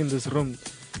people sitting in this room.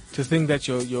 To think that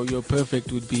you're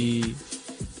perfect would be,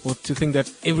 or to think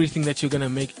that everything that you're gonna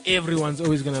make, everyone's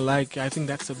always gonna like, I think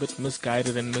that's a bit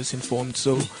misguided and misinformed.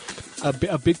 So,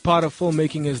 a big part of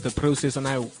filmmaking is the process, and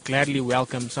I gladly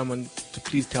welcome someone to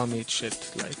please tell me it's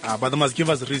shit. Like, but they must give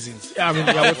us reasons. I mean,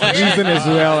 with reason as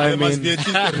well. There must be at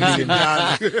least a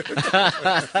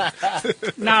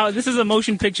reason. Now, this is a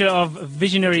motion picture of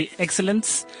visionary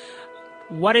excellence.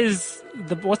 What is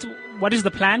the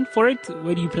plan for it?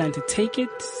 Where do you plan to take it?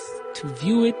 To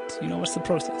view it? You know, what's the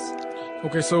process?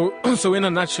 Okay, so in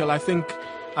a nutshell, I think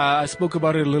I spoke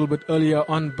about it a little bit earlier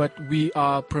on, but we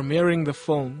are premiering the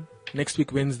film next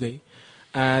week Wednesday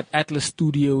at Atlas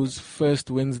Studios' first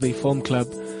Wednesday Film Club,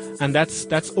 and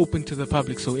that's open to the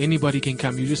public, so anybody can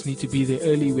come. You just need to be there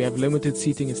early. We have limited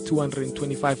seating. It's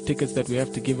 225 tickets that we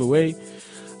have to give away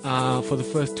for the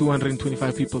first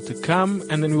 225 people to come,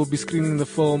 and then we'll be screening the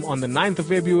film on the 9th of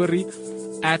February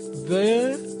at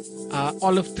the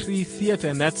Olive Tree Theatre,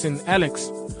 and that's in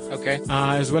Alex. Okay.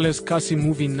 As well as Kasi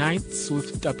Movie Nights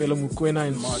with Tapelo Mukwena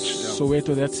in March,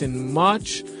 Soweto. That's in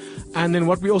March. And then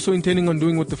what we're also intending on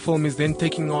doing with the film is then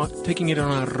taking it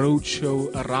on a road show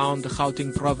around the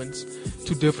Gauteng province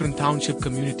to different township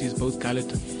communities, both colored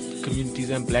communities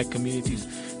and black communities,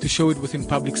 to show it within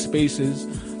public spaces.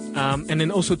 And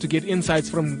then also to get insights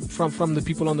from the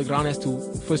people on the ground as to,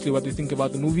 firstly, what they think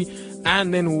about the movie,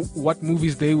 and then what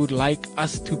movies they would like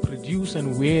us to produce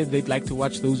and where they'd like to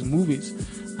watch those movies.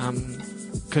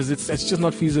 Because it's just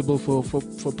not feasible for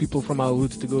people from our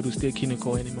roots to go to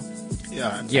Ster-Kinekor anymore.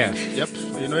 Yep.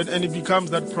 You know, and it becomes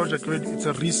that project where it's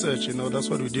a research, you know, that's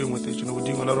what we're doing with it. You know, we're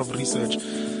doing a lot of research.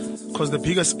 Because the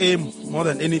biggest aim, more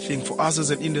than anything, for us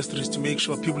as an industry is to make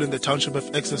sure people in the township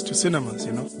have access to cinemas,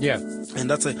 you know? Yeah. And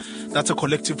that's a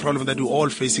collective problem that we're all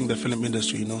facing, the film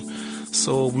industry, you know?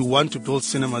 So we want to build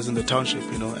cinemas in the township,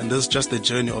 you know? And this is just the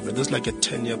journey of it. This is like a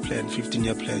 10-year plan,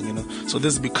 15-year plan, you know? So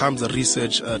this becomes a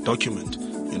research document,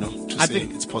 you know, to say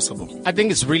it's possible. I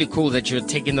think it's really cool that you're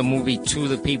taking the movie to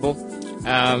the people.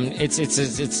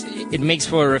 It makes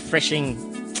for a refreshing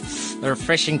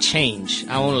change.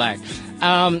 I won't lie.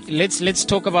 Let's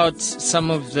talk about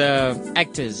some of the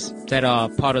actors that are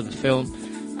part of the film,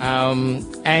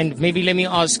 and maybe let me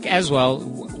ask as well.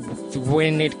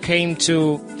 When it came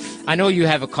to, I know you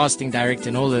have a casting director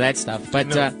and all of that stuff,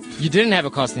 but you didn't have a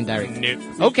casting director.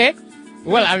 No. Okay.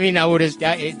 Well, I mean, I would have.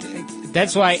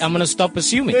 That's why I'm going to stop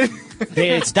assuming.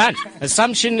 It's done.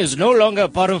 Assumption is no longer a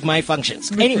part of my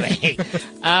functions. Anyway,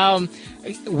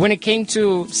 when it came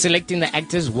to selecting the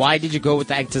actors, why did you go with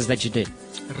the actors that you did?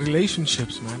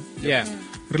 Relationships, man. Yeah.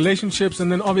 Relationships,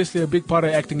 and then obviously a big part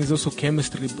of acting is also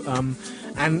chemistry.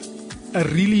 And a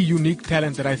really unique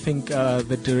talent that I think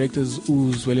the directors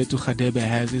Zweletu Khadebe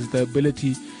has is the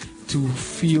ability to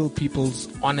feel people's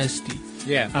honesty.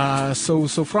 Yeah. So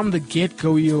from the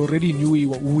get-go, he already knew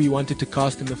who he wanted to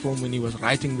cast in the film when he was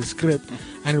writing the script,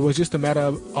 and it was just a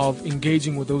matter of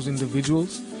engaging with those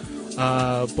individuals,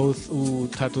 both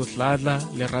Tato Tladla,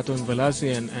 Lerato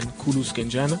Mvelase, and Kulu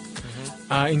Skenjana,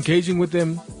 engaging with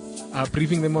them,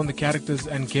 briefing them on the characters,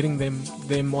 and getting them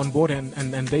on board,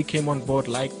 and they came on board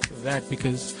like that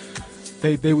because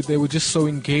they were just so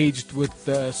engaged with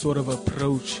the sort of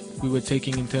approach we were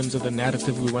taking in terms of the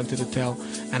narrative we wanted to tell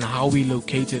and how we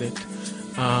located it.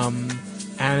 And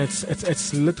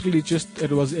it's literally just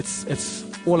it's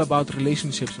all about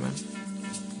relationships, man.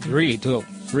 Really dope.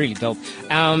 Really dope.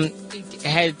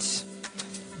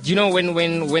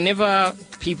 Whenever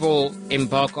people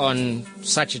embark on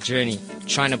such a journey,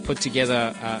 trying to put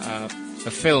together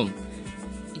a film,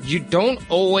 you don't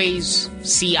always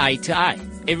see eye to eye.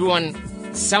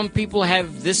 Some people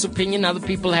have this opinion, other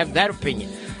people have that opinion.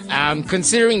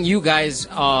 Considering you guys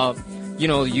are,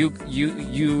 your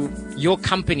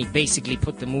company basically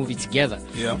put the movie together.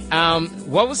 Yeah.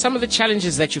 What were some of the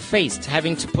challenges that you faced,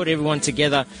 having to put everyone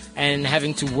together and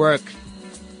having to work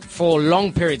for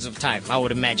long periods of time, I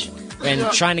would imagine, and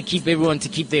trying to keep everyone to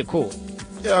keep their cool?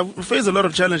 Yeah, we faced a lot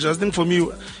of challenges. I think for me,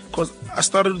 because I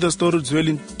started the story as well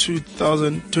in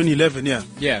 2011, yeah.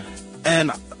 Yeah.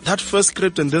 And that first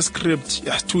script and this script,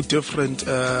 two different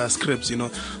scripts,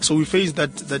 So we faced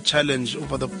that challenge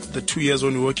over the 2 years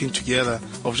when we were working together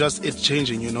of just it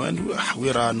changing, and we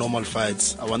had our normal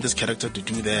fights. I want this character to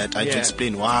do that. I had to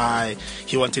explain why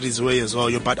he wanted his way as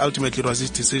well, but ultimately it was his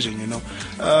decision,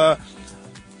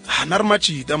 Not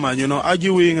much,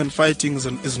 arguing and fighting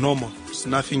is normal. It's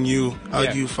nothing new.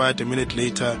 Argue, fight, a minute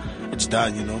later, it's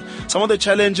done, Some of the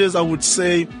challenges, I would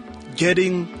say,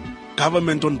 getting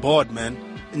government on board, man.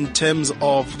 In terms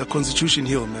of the Constitution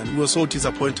Hill, man, we were so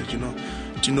disappointed, to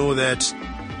know that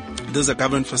there's a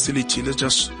government facility, let's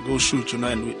just go shoot,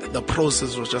 and the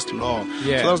process was just long.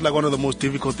 Yeah. So that was like one of the most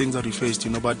difficult things that we faced,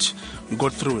 but we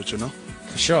got through it,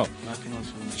 For sure. Nothing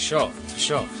else. Sure.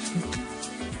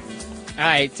 All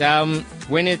right.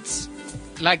 When it's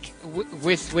like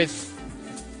with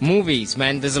movies,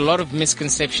 man, there's a lot of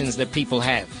misconceptions that people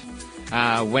have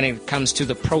when it comes to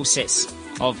the process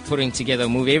of putting together a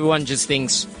movie. Everyone just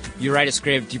thinks you write a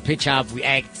script, you pitch up, we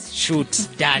act, shoot,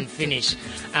 done, finish.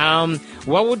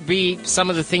 What would be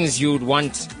some of the things you would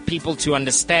want people to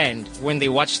understand when they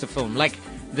watch the film? Like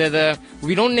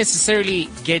we don't necessarily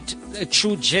get a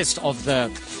true gist of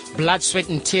the blood, sweat,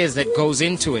 and tears that goes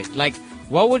into it. Like,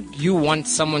 what would you want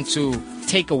someone to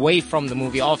take away from the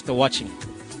movie after watching it?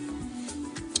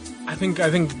 I think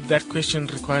that question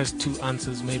requires two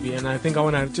answers maybe, and I think I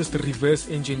want to just reverse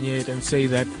engineer it and say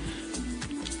that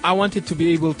I wanted to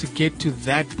be able to get to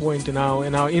that point in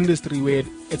our industry where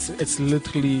it's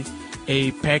literally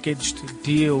a packaged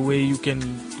deal where you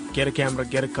can get a camera,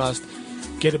 get a cast,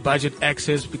 get a budget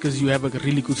access because you have a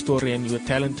really good story and you're a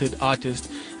talented artist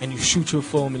and you shoot your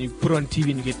film and you put it on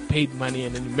TV and you get paid money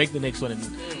and then you make the next one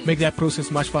and make that process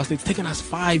much faster. It's taken us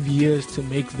 5 years to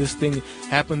make this thing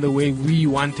happen the way we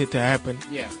want it to happen.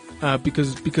 Yeah.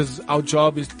 Because our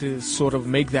job is to sort of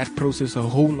make that process a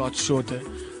whole lot shorter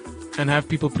and have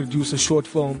people produce a short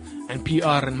film and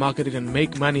PR and market it and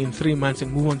make money in 3 months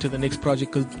and move on to the next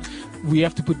project because we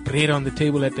have to put bread on the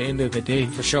table at the end of the day.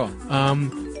 For sure.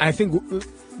 I think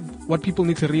what people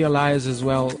need to realize as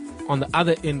well on the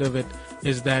other end of it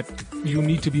is that you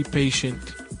need to be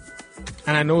patient.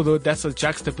 And I know that that's a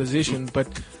juxtaposition, but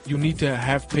you need to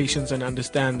have patience and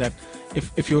understand that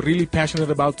if you're really passionate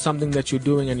about something that you're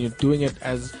doing and you're doing it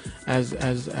as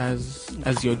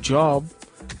your job,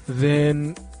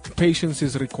 then patience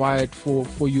is required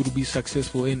for you to be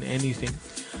successful in anything.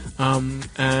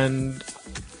 And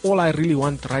all I really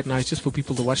want right now is just for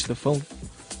people to watch the film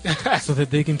so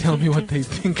that they can tell me what they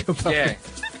think about it.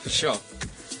 For sure.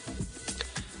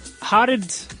 How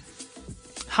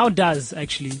does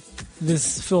actually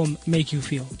this film make you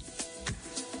feel?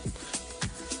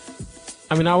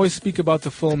 I mean, I always speak about the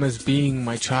film as being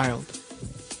my child.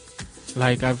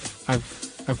 Like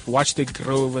I've watched it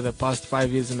grow over the past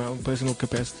 5 years in my own personal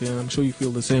capacity, and I'm sure you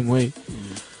feel the same way.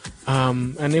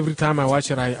 And every time I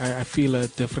watch it, I feel a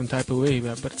different type of way.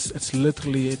 But it's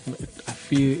literally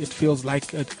it feels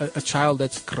like a child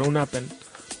that's grown up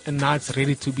and now it's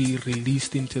ready to be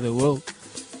released into the world.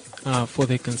 for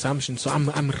their consumption. So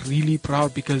I'm really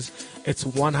proud because it's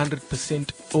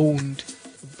 100% owned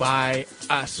by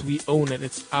us. We own it.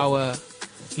 It's our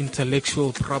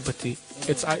intellectual property.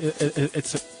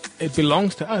 It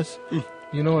belongs to us.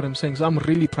 You know what I'm saying? So I'm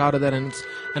really proud of that, and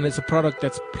it's a product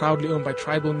that's proudly owned by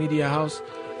Tribal Media House,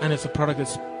 and it's a product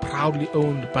that's proudly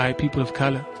owned by people of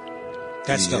color.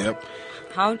 That's dope.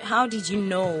 How did you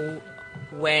know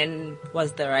when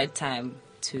was the right time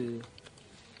to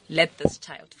let this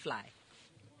child fly?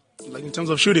 Like in terms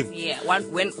of shooting? Yeah.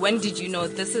 When did you know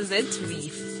this is it? We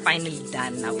finally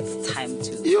done. Now it's time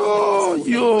to.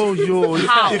 Yo.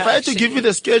 How, if I had to give you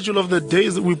the schedule of the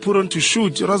days that we put on to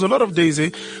shoot, it was a lot of days.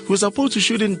 We were supposed to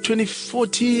shoot in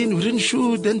 2014. We didn't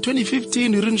shoot. Then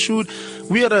 2015, we didn't shoot.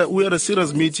 We had a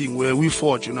serious meeting where we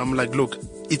fought. I'm like, look,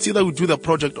 it's either we do the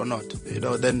project or not.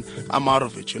 Then I'm out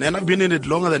of it. And I've been in it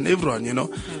longer than everyone.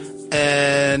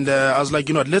 And I was like,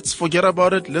 let's forget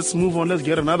about it. Let's move on. Let's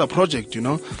get another project.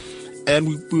 And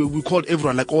we called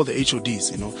everyone, like all the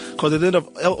HODs, because at the end of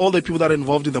all the people that are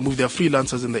involved in the movie, they're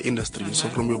freelancers in the industry. So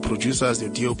from your producers, your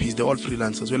DOPs, they're all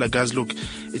freelancers. We're like, guys, look,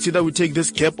 it's either we take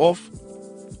this cap off,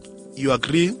 you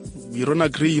agree, you don't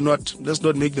agree, let's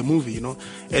not make the movie,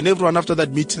 And everyone after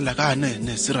that meeting, like,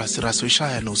 so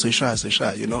shy. And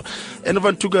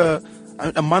everyone took a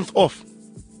month off.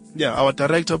 Yeah, our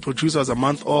director, producers, a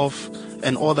month off,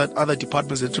 and all that other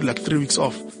departments, they took like 3 weeks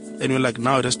off. And we're like,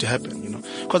 now it has to happen,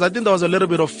 Because I think there was a little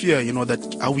bit of fear,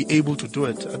 that are we able to do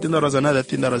it? I think that was another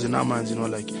thing that was in our minds,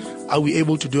 like, are we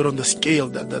able to do it on the scale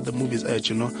that the movie is at,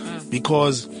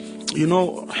 Because,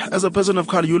 as a person of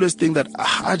color, you always think that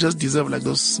I just deserve like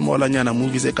those small anyana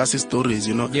movies, Ekasi stories,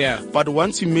 Yeah. But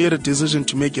once you made a decision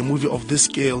to make a movie of this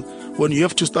scale, when you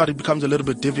have to start, it becomes a little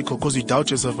bit difficult because you doubt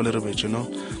yourself a little bit,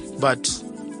 But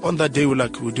on that day, we're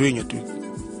doing it. We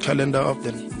calendar up,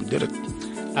 then we did it.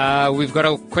 We've got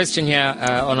a question here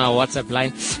on our WhatsApp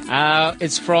line.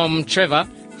 It's from Trevor.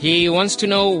 He wants to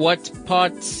know what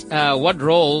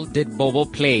role did Bobo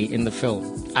play in the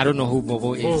film? I don't know who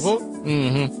Bobo is. Bobo?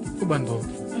 Mm-hmm. Bobo?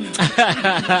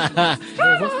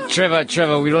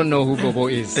 Trevor, we don't know who Bobo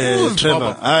is.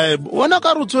 Trevor, I wanna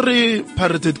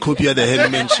pirated copy of the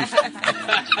Hangman Chief.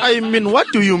 I mean, what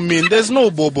do you mean? There's no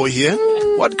Bobo here.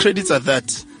 What credits are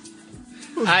that?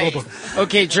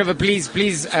 Okay, Trevor, please,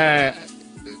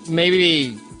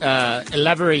 maybe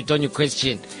elaborate on your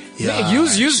question. Yeah,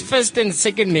 use first and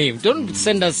second name. Don't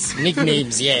send us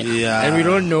nicknames yet. Yeah. And we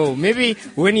don't know. Maybe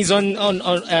when he's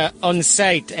on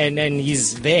site and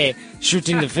he's there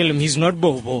shooting the film, he's not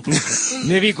Bobo.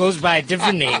 Maybe he goes by a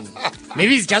different name.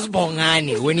 Maybe he's just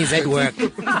Bongani when he's at work.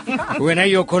 When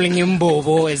you're calling him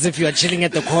Bobo as if you're chilling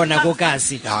at the corner, go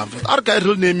kasi.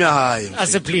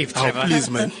 As a plea, Trevor. Please,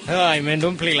 man. Oh, man,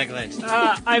 don't play like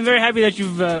that. I'm very happy that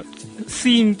you've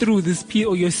seen through this piece,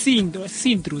 or you're seen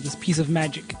through this piece of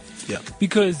magic. Yeah.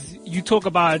 Because you talk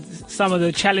about some of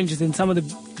the challenges and some of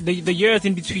the years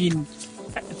in between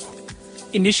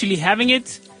initially having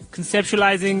it,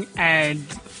 conceptualizing and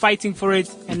fighting for it,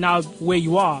 and now where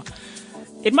you are.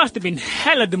 It must have been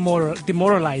hella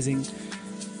demoralizing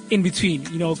in between,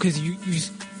 because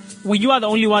when you are the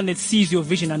only one that sees your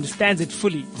vision, understands it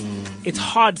fully, it's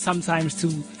hard sometimes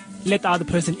to let the other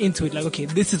person into it. Like, okay,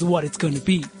 this is what it's going to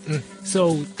be.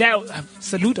 So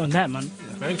salute on that, man.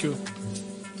 Thank you.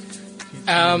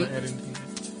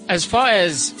 As far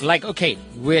as okay,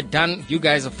 we're done. You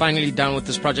guys are finally done with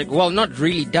this project. Well, not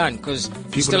really done because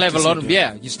you still have a lot of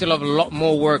you still have a lot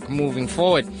more work moving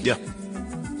forward. Yeah.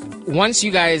 Once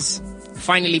you guys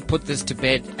finally put this to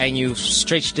bed and you've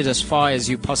stretched it as far as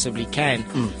you possibly can,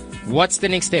 what's the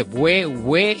next step?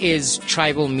 Where is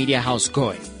Tribal Media House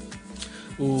going?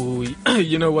 Ooh,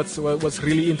 what's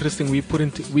really interesting? We put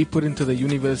into the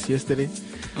universe yesterday.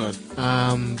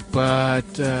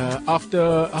 But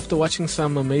after watching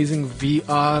some amazing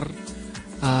VR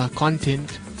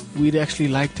content, we'd actually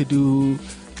like to do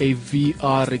a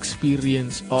VR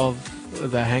experience of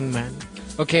the Hangman.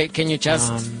 Okay, can you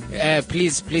just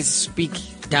please speak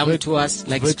down to us,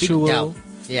 like virtual speak down.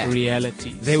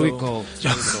 Reality. There we go.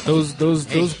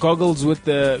 Those goggles with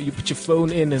you put your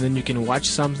phone in and then you can watch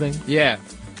something. Yeah.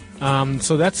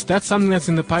 So that's something that's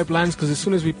in the pipelines, because as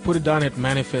soon as we put it down, it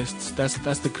manifests. That's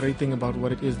the great thing about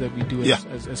what it is that we do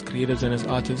as creators and as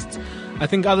artists. I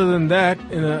think other than that,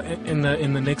 in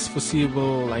the next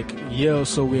foreseeable year or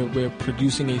so, we're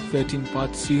producing a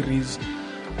 13-part series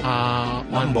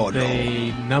on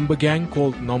the number gang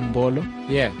called Nombolo.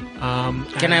 Yeah.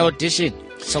 Can I audition?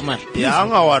 Something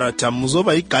nyana.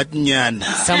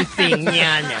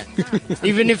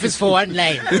 Even if it's for one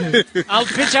line. I'll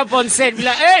pitch up on set, be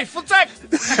like, hey, futsal!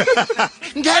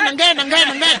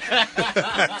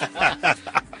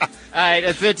 right,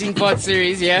 a 13-part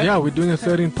series, yeah? Yeah, we're doing a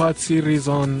 13-part series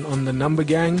on the Number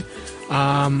Gang.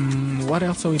 What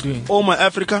else are we doing? All My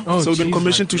Africa. Oh, So we've been geez,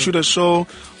 commissioned to shoot a show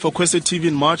for Quested TV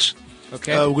in March.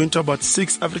 Okay. We're going to about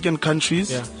 6 African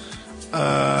countries. Yeah.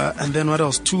 And then what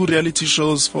else? 2 reality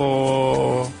shows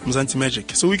for Mzansi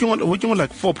Magic. So we're working on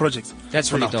like 4 projects. That's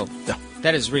for really now. dope. Yeah.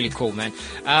 That is really cool, man.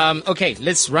 Okay,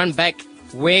 let's run back.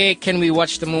 Where can we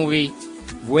watch the movie?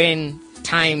 When?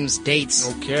 Times?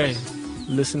 Dates? Okay,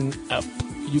 listen up.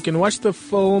 You can watch the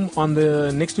film on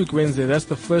the next week Wednesday. That's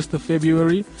the 1st of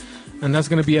February. And that's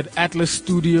going to be at Atlas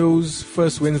Studios,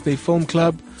 First Wednesday Film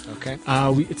Club. Okay.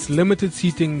 It's limited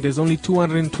seating. There's only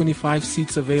 225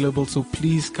 seats available, so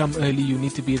please come early. You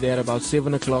need to be there about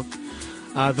 7 o'clock.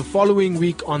 The following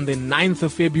week, on the 9th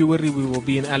of February, we will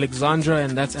be in Alexandra,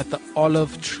 and that's at the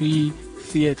Olive Tree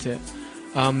Theatre.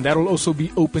 That will also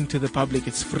be open to the public.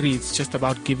 It's free. It's just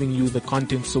about giving you the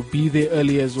content, so be there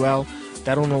early as well.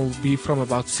 That one will be from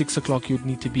about 6 o'clock. You'd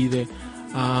need to be there.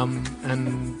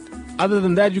 And other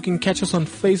than that, you can catch us on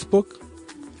Facebook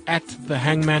at The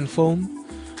Hangman Film.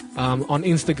 On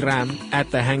Instagram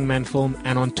at The Hangman Film,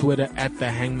 and on Twitter at The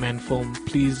Hangman Film.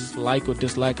 Please like or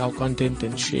dislike our content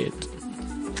and share it.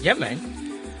 Yeah, man.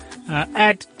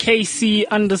 At KC_C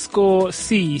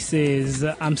says,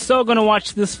 I'm so going to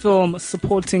watch this film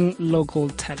supporting local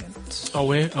talent.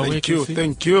 Thank you.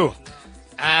 Thank you.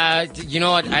 You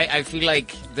know what? I feel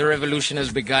like the revolution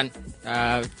has begun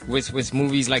with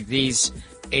movies like these.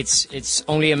 It's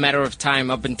only a matter of time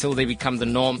up until they become the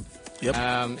norm. Yep.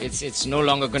 It's no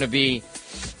longer going to be,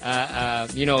 a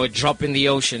drop in the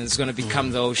ocean. It's going to become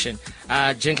the ocean.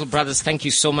 Gentle Brothers, thank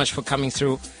you so much for coming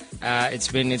through.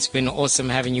 It's been awesome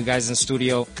having you guys in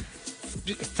studio.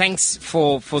 Thanks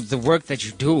for the work that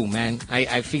you do, man.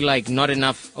 I feel like not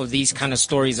enough of these kind of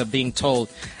stories are being told,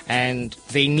 and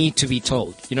they need to be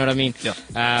told. You know what I mean? Yeah.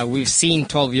 We've seen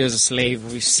 12 Years a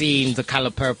Slave. We've seen The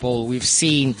Color Purple. We've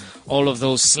seen all of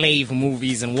those slave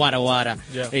movies and wada wada.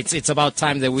 Yeah. It's about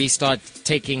time that we start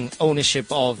taking ownership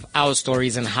of our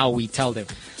stories and how we tell them.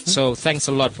 So thanks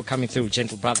a lot for coming through,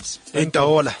 Gentle Brothers.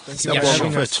 Entaola. Thank you for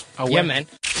having us. Yeah, man.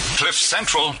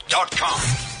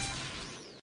 CliffCentral.com